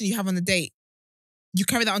conversation you have on the date, you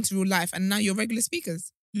carry that onto real life and now you're regular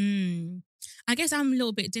speakers. I guess I'm a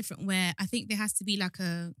little bit different where I think there has to be like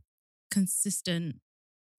a consistent,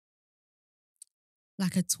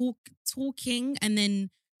 like a talking, and then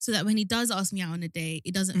so that when he does ask me out on a date,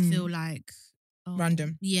 it doesn't feel like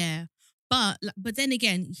random. Yeah. But then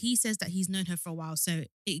again, he says that he's known her for a while, so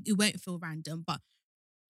it won't feel random. But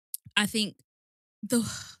I think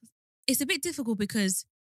it's a bit difficult because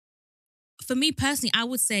for me personally, I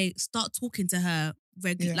would say start talking to her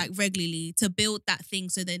regularly to build that thing.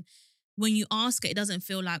 So then when you ask her, it doesn't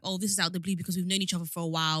feel like, oh, this is out of the blue because we've known each other for a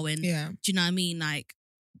while. And do you know what I mean? Like,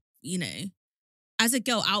 you know, as a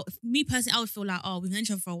girl, me personally, I would feel like, oh, we've known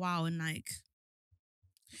each other for a while and like.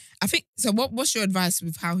 I think, so what's your advice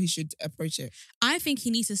with how he should approach it? I think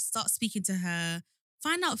he needs to start speaking to her,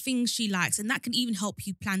 find out things she likes, and that can even help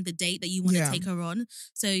you plan the date that you want to take her on.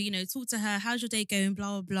 So, you know, talk to her, how's your day going,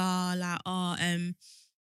 blah, blah, blah,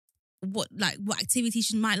 like, what activities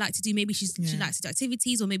she might like to do. Maybe she likes to do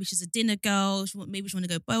activities, or maybe she's a dinner girl, maybe she want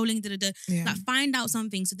to go bowling, Like, find out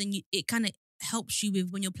something so then it kind of helps you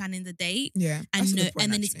with when you're planning the date. Yeah. And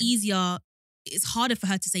then it's easier. It's harder for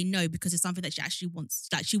her to say no because it's something that she actually wants,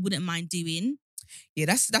 that she wouldn't mind doing. Yeah,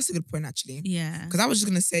 that's a good point actually. Yeah. Because I was just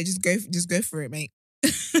gonna say, just go for it, mate.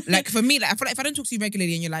 Like for me, like I feel like if I don't talk to you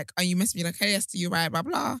regularly and you're like, oh, you message me like, hey, Esther, you're right, blah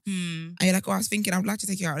blah. And you're like, oh, I was thinking I'd like to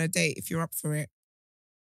take you out on a date if you're up for it.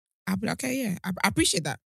 I'll be like, okay, yeah, I appreciate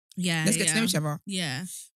that. Yeah. Let's get to know each other. Yeah.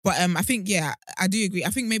 But I think, I do agree. I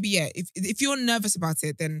think maybe, if you're nervous about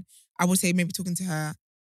it, then I would say maybe talking to her,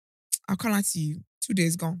 I can't lie to you. 2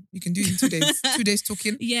 days gone. You can do it in 2 days. 2 days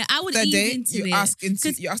talking. Yeah, I would Third ease day, into you it. ask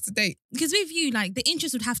to date. Because with you, like, the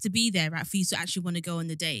interest would have to be there, right, for you to actually want to go on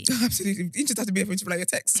the date. Absolutely. The interest has to be there for you to like your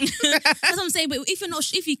text. That's what I'm saying. But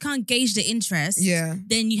if you can't gauge the interest,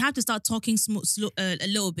 then you have to start talking a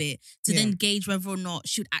little bit to then gauge whether or not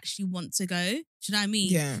she would actually want to go. Do you know what I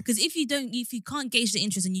mean? Yeah. Because if you can't gauge the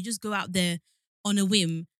interest and you just go out there on a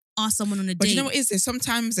whim, ask someone on a date. But you know what it is?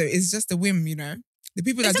 Sometimes though, it's just a whim, you know? The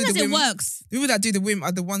people that do the whim, works. The people that do the whim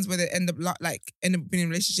are the ones where they end up being in a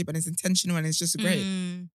relationship and it's intentional and it's just great.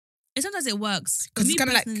 And sometimes it works. Because it's kind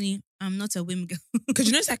of like, I'm not a whim girl. Because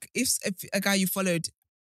you know, it's like if a guy you followed,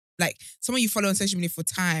 like someone you follow on social media for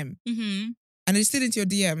time, and they slid into your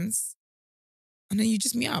DMs, and then you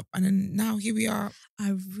just meet up, and then now here we are.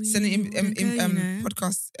 I really sending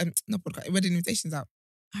podcast, wedding invitations out.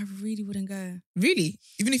 I really wouldn't go. Really,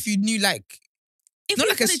 even if you knew like. Not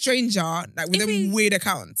like a stranger, like with them weird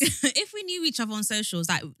accounts. If we knew each other on socials,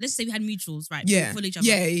 like let's say we had mutuals, right? Yeah. We follow each other.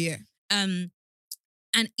 Yeah. And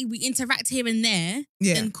we interact here and there,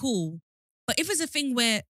 then cool. But if it's a thing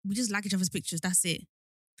where we just like each other's pictures, that's it.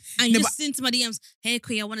 And you just send to my DMs, hey,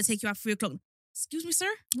 Queen, I want to take you out 3:00. Excuse me, sir?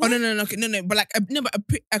 What? Oh, no. But like,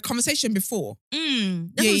 a conversation before. That's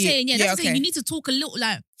what I'm saying. Yeah, that's what I'm saying. You need to talk a little,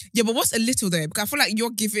 like. Yeah, but what's a little though? Because I feel like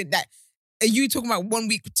you're giving that. Are you talking about 1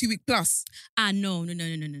 week, 2 week plus? No.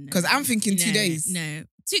 Because I'm thinking 2 days. No.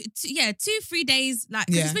 2-3 days. Like,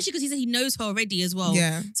 especially because he said he knows her already as well.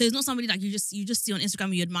 Yeah. So it's not somebody like you just see on Instagram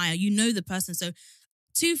and you admire. You know the person. So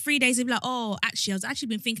 2-3 days, they'll be like, oh, actually, I was actually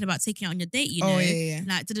been thinking about taking out on your date, you know? Oh, yeah.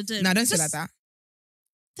 Like, No, don't say like that.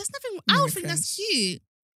 That's nothing. I would think that's cute.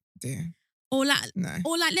 Yeah. Or like,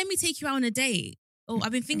 let me take you out on a date. Or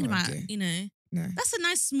I've been thinking about, you know. No. That's a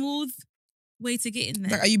nice, smooth way to get in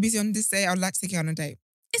there. Like, are you busy on this day? I'd like to take you on a date.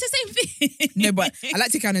 It's the same thing. No, but I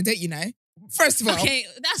like to take you on a date, you know. First of all, okay,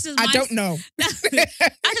 that's just I don't know. That's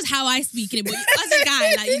just how I speak. But as a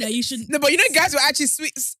guy, like, you know, you shouldn't. No, but you know, guys were actually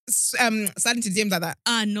sliding to DMs like that.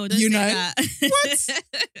 No, don't say that. What?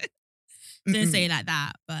 Don't say it like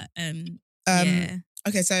that. But yeah.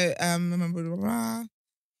 Okay, so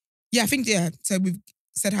yeah, I think So we've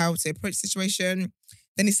said how to approach the situation.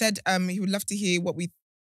 Then he said he would love to hear what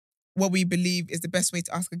we believe is the best way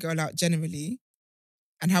to ask a girl out generally,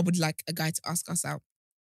 and how would like a guy to ask us out.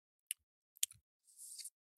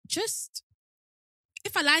 Just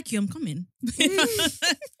If I like you, I'm coming.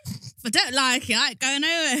 If I don't like you, I ain't going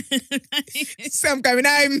over. So I'm going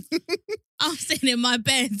home. I'm sitting in my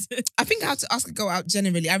bed. I think I have to ask a girl out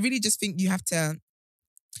generally. I really just think you have to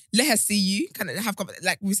let her see you, kind of have,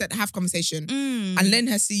 like we said, have conversation. And letting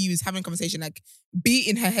her see you is having conversation. Like, be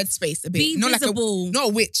in her headspace a bit. Be not visible. Like not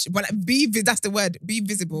a witch, but like that's the word. Be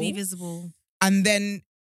visible. Be visible. And then,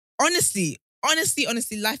 honestly,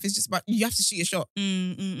 life is just about, you have to shoot your shot.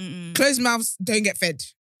 Closed mouths don't get fed.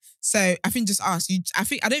 So I think just ask. I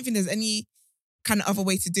don't think there's any kind of other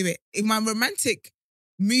way to do it. In my romantic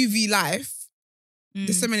movie life,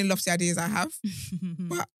 there's so many lofty ideas I have,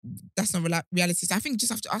 but that's not reality. So I think you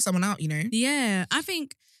just have to ask someone out, you know? Yeah, I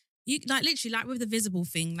think you like literally like with the visible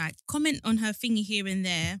thing, like comment on her thingy here and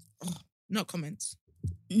there. Oh, not comments.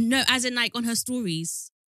 No, as in like on her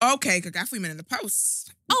stories. Okay, I thought you meant in the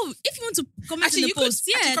post. Oh, if you want to comment in the post,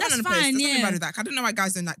 yeah, that's fine. There's nothing wrong with that. I don't know why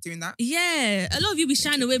guys don't like doing that. Yeah, a lot of you be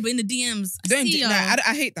shying away, but in the DMs,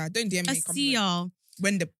 I hate that. Don't DM me. I see y'all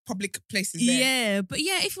when the public place is there. Yeah, but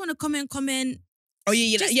yeah, if you want to comment. Oh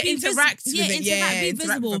yeah, interact with it. Interact, be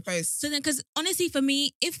visible. With the post. So then, because honestly, for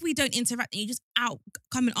me, if we don't interact and you just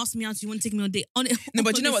come and ask me out, you want to take me on a date? No,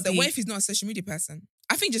 but you know what? What if he's not a social media person?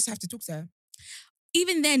 I think you just have to talk to her.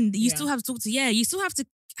 Even then, you still have to talk to. Yeah, you still have to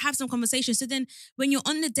have some conversation. So then, when you're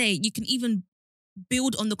on the date, you can even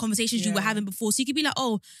build on the conversations you were having before. So you could be like,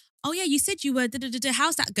 oh yeah, you said you were.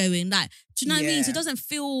 How's that going? Like, do you know what I mean? So it doesn't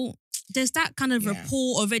feel there's that kind of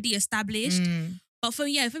rapport already established. But for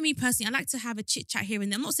me personally, I like to have a chit chat here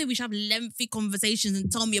and there. I'm not saying we should have lengthy conversations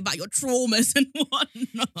and tell me about your traumas and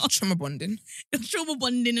whatnot. Trauma bonding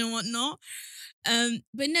and whatnot.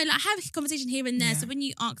 But no, like have a conversation here and there. Yeah. So when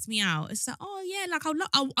you ask me out, it's like, oh yeah, like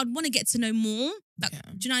I'd want to get to know more. Like, do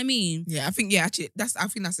you know what I mean? Yeah, I think actually that's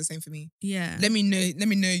the same for me. Yeah. Let me know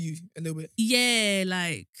you a little bit. Yeah,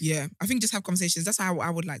 like. Yeah, I think just have conversations. That's how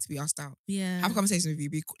I would like to be asked out. Yeah. Have a conversation with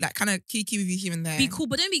you. Be like kind of kiki with you here and there. Be cool,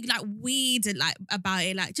 but don't be like weird like about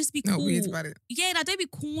it. Like just be cool. Not weird about it. Yeah, like don't be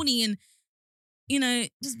corny and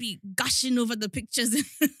just be gushing over the pictures.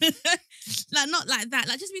 Like not like that.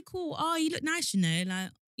 Like just be cool. Oh, you look nice,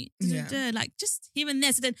 like. Like just here and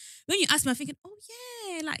there. So then when you ask me, I'm thinking, oh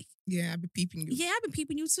yeah, like I've been peeping you. Yeah, I've been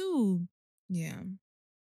peeping you too. Yeah.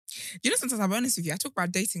 Sometimes I'll be honest with you, I talk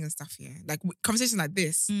about dating and stuff, like conversations like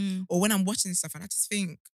this, or when I'm watching stuff and I just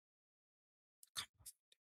think,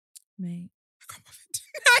 mate, I can't bother.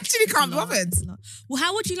 I actually can't bother. Well,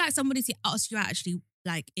 how would you like somebody to ask you out actually,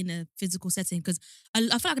 like in a physical setting? Because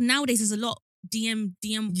I feel like nowadays there's a lot DM.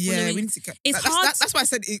 Yeah, following. we need to. It's hard. That's why I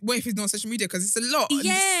said, what if it's not on social media? Because it's a lot.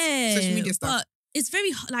 Yeah, social media stuff. But it's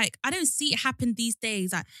very like I don't see it happen these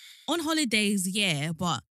days. Like on holidays,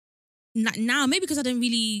 but like now maybe because I don't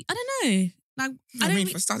know. Like I mean,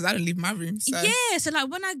 for starters, I don't leave my room. So. Yeah, so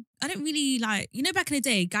like when I don't really like back in the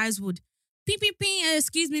day, guys would ping,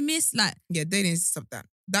 excuse me, miss. Like yeah, they need to stop that.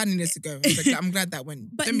 That needs to go. I'm glad that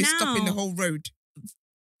went. But don't be stopping the whole road.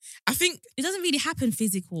 I think it doesn't really happen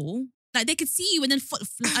physical. Like they could see you and then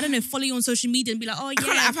follow you on social media and be like, oh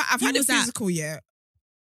yeah, I've had it physical,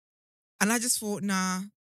 and I just thought, nah,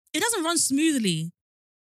 it doesn't run smoothly.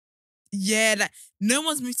 Yeah, like no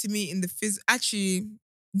one's moved to me in the Actually,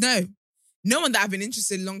 no one that I've been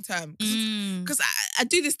interested in long term. Because I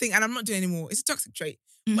do this thing and I'm not doing it anymore. It's a toxic trait,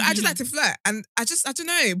 but I just like to flirt, and I don't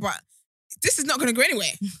know, but this is not going to go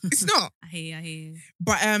anywhere. It's not. I hear you.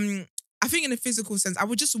 But I think in a physical sense, I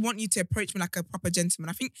would just want you to approach me like a proper gentleman.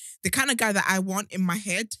 I think the kind of guy that I want in my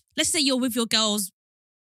head. Let's say you're with your girls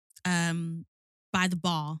by the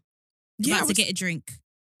bar. About to get a drink.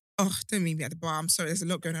 Oh, don't meet me at the bar. I'm sorry, there's a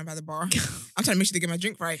lot going on by the bar. I'm trying to make sure they get my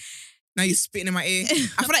drink right. Now you're spitting in my ear.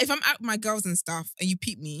 I feel like if I'm out with my girls and stuff and you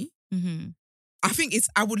peep me, I think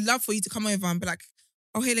I would love for you to come over and be like,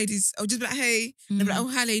 oh, hey, ladies. I'll just be like, hey. And they'll be like, oh,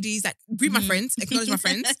 hi, ladies. Like, greet my friends, acknowledge my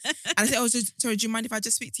friends. And I say, oh, sorry, do you mind if I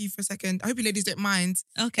just speak to you for a second? I hope you ladies don't mind.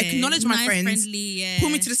 Okay. Acknowledge my friends. Friendly, yeah. Pull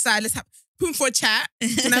me to the side. Pull me for a chat.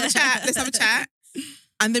 Can have a chat. Let's have a chat.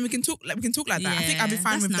 And then we can talk like that. I think I'll be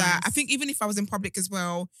fine with that. I think even if I was in public as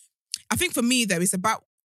well, I think for me, though, it's about,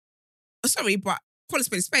 but call a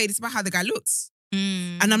spade a spade. It's about how the guy looks.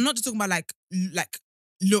 And I'm not just talking about like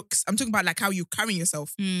looks. I'm talking about like how you're carrying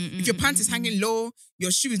yourself. If your pants is hanging low,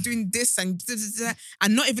 your shoe is doing this and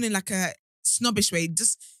not even in like a snobbish way.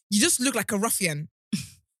 You just look like a ruffian.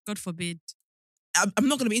 God forbid. I'm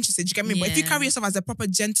not going to be interested. Do you get me? Yeah. But if you carry yourself as a proper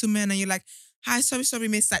gentleman and you're like, hi, sorry,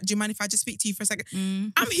 miss. Like, do you mind if I just speak to you for a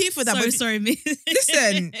second? I'm here for that. Sorry, miss.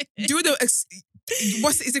 Listen, do the... is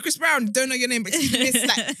it Chris Brown? Don't know your name, but excuse me, miss.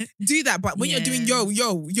 Like, do that. But when you're doing yo.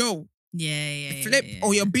 Yeah. Flip,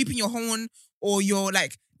 or you're beeping your horn, or you're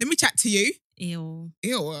like, let me chat to you. Ew.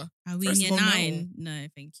 Are we in year 9? No,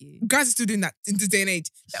 thank you. Guys are still doing that in this day and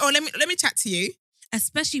age. Oh, let me chat to you.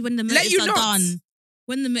 Especially when the motives are done.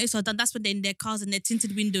 When the motives are done, that's when they're in their cars and their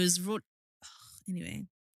tinted windows. Anyway,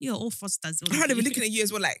 you're all fraudsters. I heard them looking at you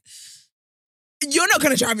as well, like, you're not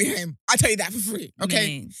going to drive me home. I tell you that for free,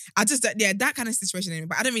 okay? I just, that kind of situation anyway.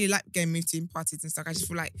 But I don't really like getting moved to in parties and stuff. I just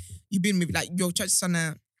feel like you've been moved, like your church son,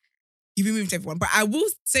 you've been moved to everyone. But I will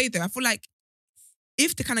say though, I feel like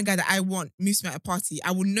if the kind of guy that I want moves me at a party,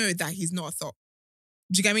 I will know that he's not a thought.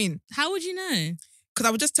 Do you get what I mean? How would you know? Because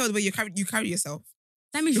I would just tell the way you carry yourself.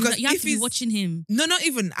 That means you have to be watching him. No, not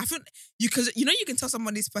even. I feel because you can tell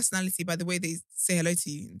somebody's personality by the way they say hello to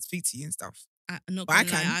you and speak to you and stuff. I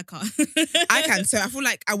can't. I can. So I feel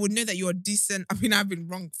like I would know that you're decent. I mean, I've been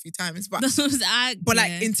wrong a few times, but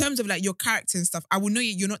like in terms of like your character and stuff, I would know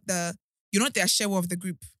you're not the Ashewa of the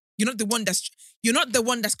group. You're not the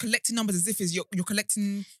one that's collecting numbers as if you're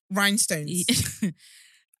collecting rhinestones.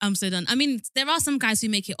 I'm so done. I mean, there are some guys who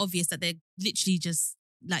make it obvious that they're literally just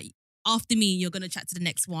like, after me, you're gonna chat to the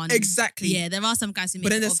next one. Exactly. Yeah, there are some guys who make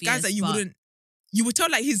it obvious. But then there's guys that you would tell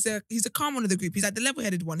like he's the calm one of the group. He's like the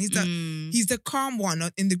level-headed one. He's the calm one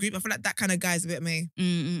in the group. I feel like that kind of guy is a bit me.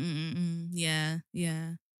 Yeah.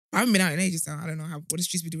 I haven't been out in ages now. I don't know what the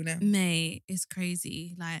streets be doing now. Mate, it's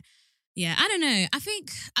crazy. Like, yeah, I don't know. I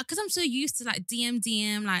think because I'm so used to like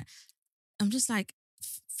DM, like I'm just like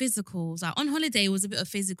physicals. Like on holiday it was a bit of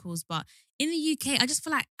physicals, but in the UK, I just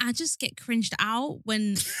feel like I just get cringed out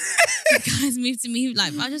when guys move to me.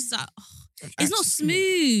 Like I just like, it's not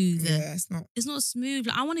smooth. Yeah, it's not. It's not smooth.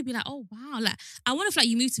 Like I want to be like, oh wow, like I want to feel like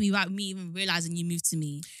you moved to me without me even realizing you moved to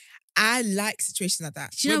me. I like situations like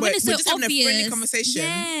that. You know, when it's so just obvious, having a friendly conversation.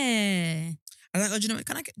 Yeah. I'm like, oh, do you know what?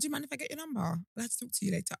 Do you mind if I get your number? I'd like to talk to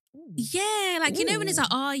you later. Ooh. Yeah, like you know when it's like,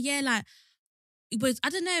 oh yeah, like. But I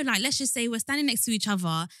don't know, like let's just say we're standing next to each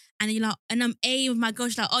other and you're like, and I'm with my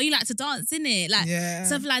gosh, like, oh, you like to dance, innit? Like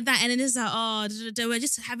stuff like that. And then it's like, oh, we're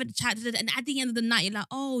just having a chat. And at the end of the night, you're like,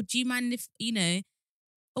 oh, do you mind if,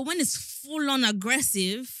 but when it's full on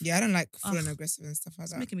aggressive. Yeah, I don't like full on aggressive and stuff like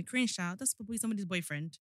that. It's making me cringe out. That's probably somebody's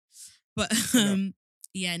boyfriend. But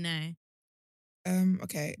yeah, no.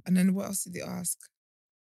 Okay. And then what else did they ask?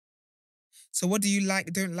 So what do you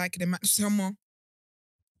like, don't like in a match summer?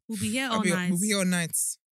 We'll be here all night. We'll be here all night.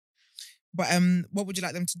 But what would you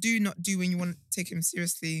like them to do, not do when you want to take him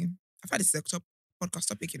seriously? I feel like this is a top podcast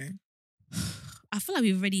topic, I feel like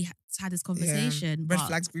we've already had this conversation. Red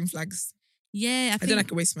flags, green flags. Yeah, I don't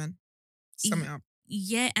like a waste man. Sum it up.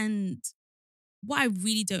 Yeah, and what I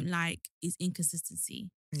really don't like is inconsistency.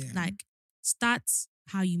 Yeah. Like, start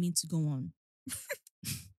how you mean to go on.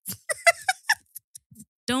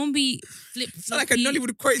 Don't be flip-floppy. It's like a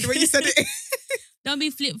Nollywood quote the way you said it. Don't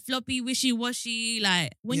be flip-floppy, wishy-washy.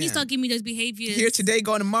 Like, when you start giving me those behaviors. Here today,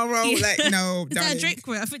 gone tomorrow. Yeah. Like, no, Is that a Drake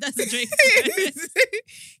quote? I think that's a Drake quote.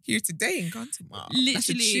 Here today and gone tomorrow. Literally. That's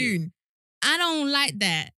a tune. I don't like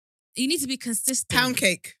that. You need to be consistent. Pound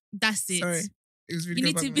cake. That's it. Sorry. It was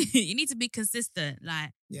really good. You need to be consistent.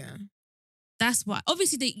 Like, yeah. That's why.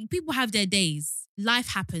 Obviously, people have their days. Life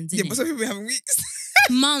happens. Yeah, but some people having weeks.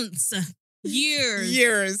 Months.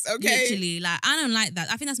 Years. Okay. Literally. Like, I don't like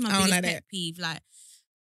that. I think that's my biggest pet peeve. Like,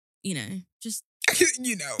 just.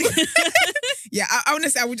 Yeah, I want to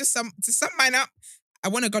say, I would just sum mine up. I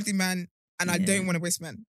want a godly man and I don't want a waste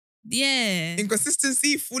man. Yeah.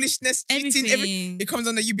 Inconsistency, foolishness, cheating, everything. It comes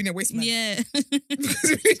under you being a waste man. Yeah.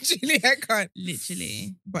 Because literally, I can't.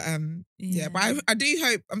 Literally. But but I do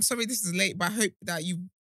hope, I'm sorry this is late, but I hope that you've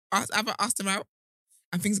ever asked them out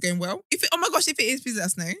and things are going well. If it is, please let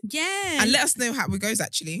us know. Yeah. And let us know how it goes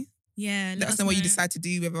actually. Yeah. Let us know what you decide to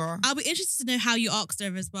do, whether. I'll be interested to know how you asked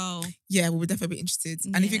her as well. Yeah, we'll definitely be interested.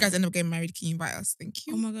 And if you guys end up getting married, can you invite us? Thank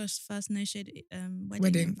you. Oh my gosh, first no shade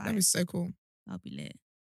wedding. Invite. That was so cool. That'll be lit.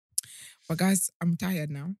 But guys, I'm tired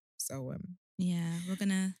now. So yeah, we're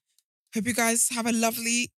gonna hope you guys have a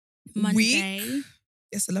lovely Monday. Week.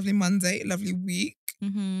 Yes, a lovely Monday, a lovely week.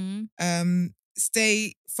 Mm-hmm.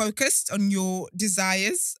 Stay focused on your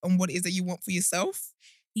desires, on what it is that you want for yourself.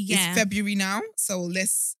 Yeah. It's February now, so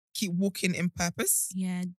let's keep walking in purpose.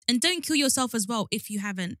 Yeah. And don't kill yourself as well if you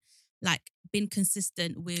haven't been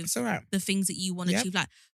consistent with the things that you want to achieve. Like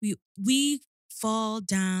we fall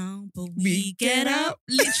down, but we get up.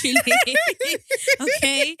 Literally.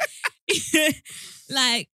 Okay.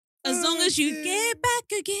 As long as you get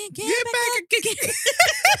back again, get back again.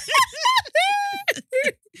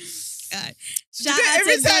 Shout out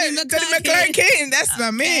to Donnie McClurkin. That's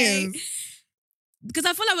my man. Because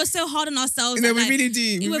I feel like we're so hard on ourselves. No, we really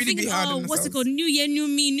do. We really thinking, be hard on ourselves. What's it called? New year, new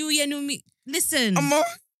me. New year, new me. Listen.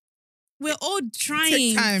 We're all trying.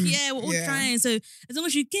 Take time. Yeah, we're all trying. So as long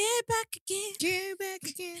as you get back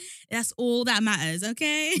again, that's all that matters,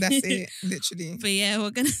 okay? That's it, literally. But yeah,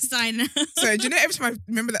 we're going to sign now. So do you know every time I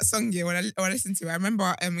remember that song, when I listen to it, I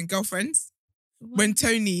remember in Girlfriends, when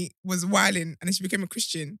Tony was wilding and then she became a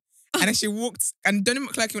Christian. And then she walked, and Donnie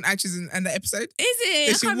McClurkin and actress in that episode. Is it?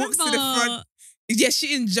 Then she walks to the front. Yeah,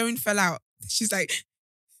 she and Joan fell out. She's like,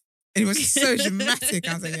 and it was so dramatic.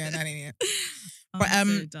 I was like, yeah, that ain't it. But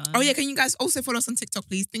can you guys also follow us on TikTok,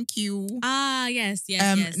 please? Thank you. Yes.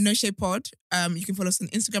 No Shade Pod. You can follow us on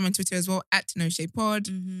Instagram and Twitter as well at No Shade Pod. #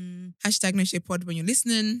 No Shade Pod when you're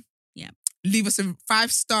listening. Yeah. Leave us a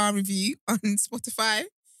 5-star review on Spotify.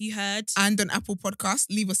 You heard. And on Apple Podcasts.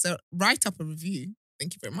 Leave us write up a review.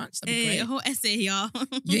 Thank you very much. That'd be great. A whole essay here.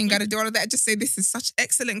 You ain't got to do all of that. Just say this is such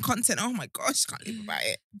excellent content. Oh my gosh, can't live about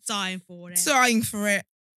it. Dying for it.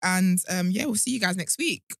 And we'll see you guys next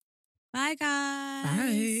week. Bye, guys.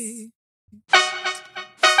 Bye.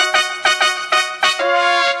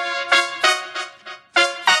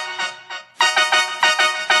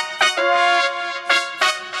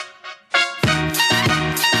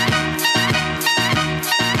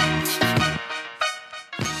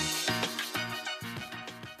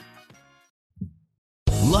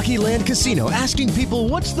 Lucky Land Casino, asking people,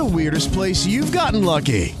 what's the weirdest place you've gotten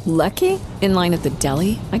lucky? Lucky? In line at the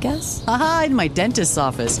deli, I guess? Aha, in my dentist's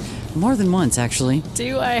office. More than once, actually.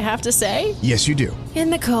 Do I have to say? Yes, you do. In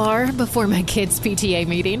the car before my kids' PTA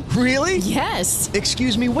meeting. Really? Yes.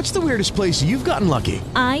 Excuse me, what's the weirdest place you've gotten lucky?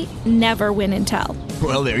 I never win and tell.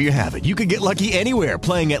 Well, there you have it. You can get lucky anywhere,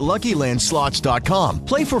 playing at LuckyLandSlots.com.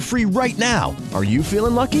 Play for free right now. Are you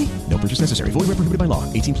feeling lucky? No purchase necessary. Void where prohibited by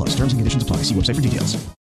law. 18+. Terms and conditions apply. See website for details.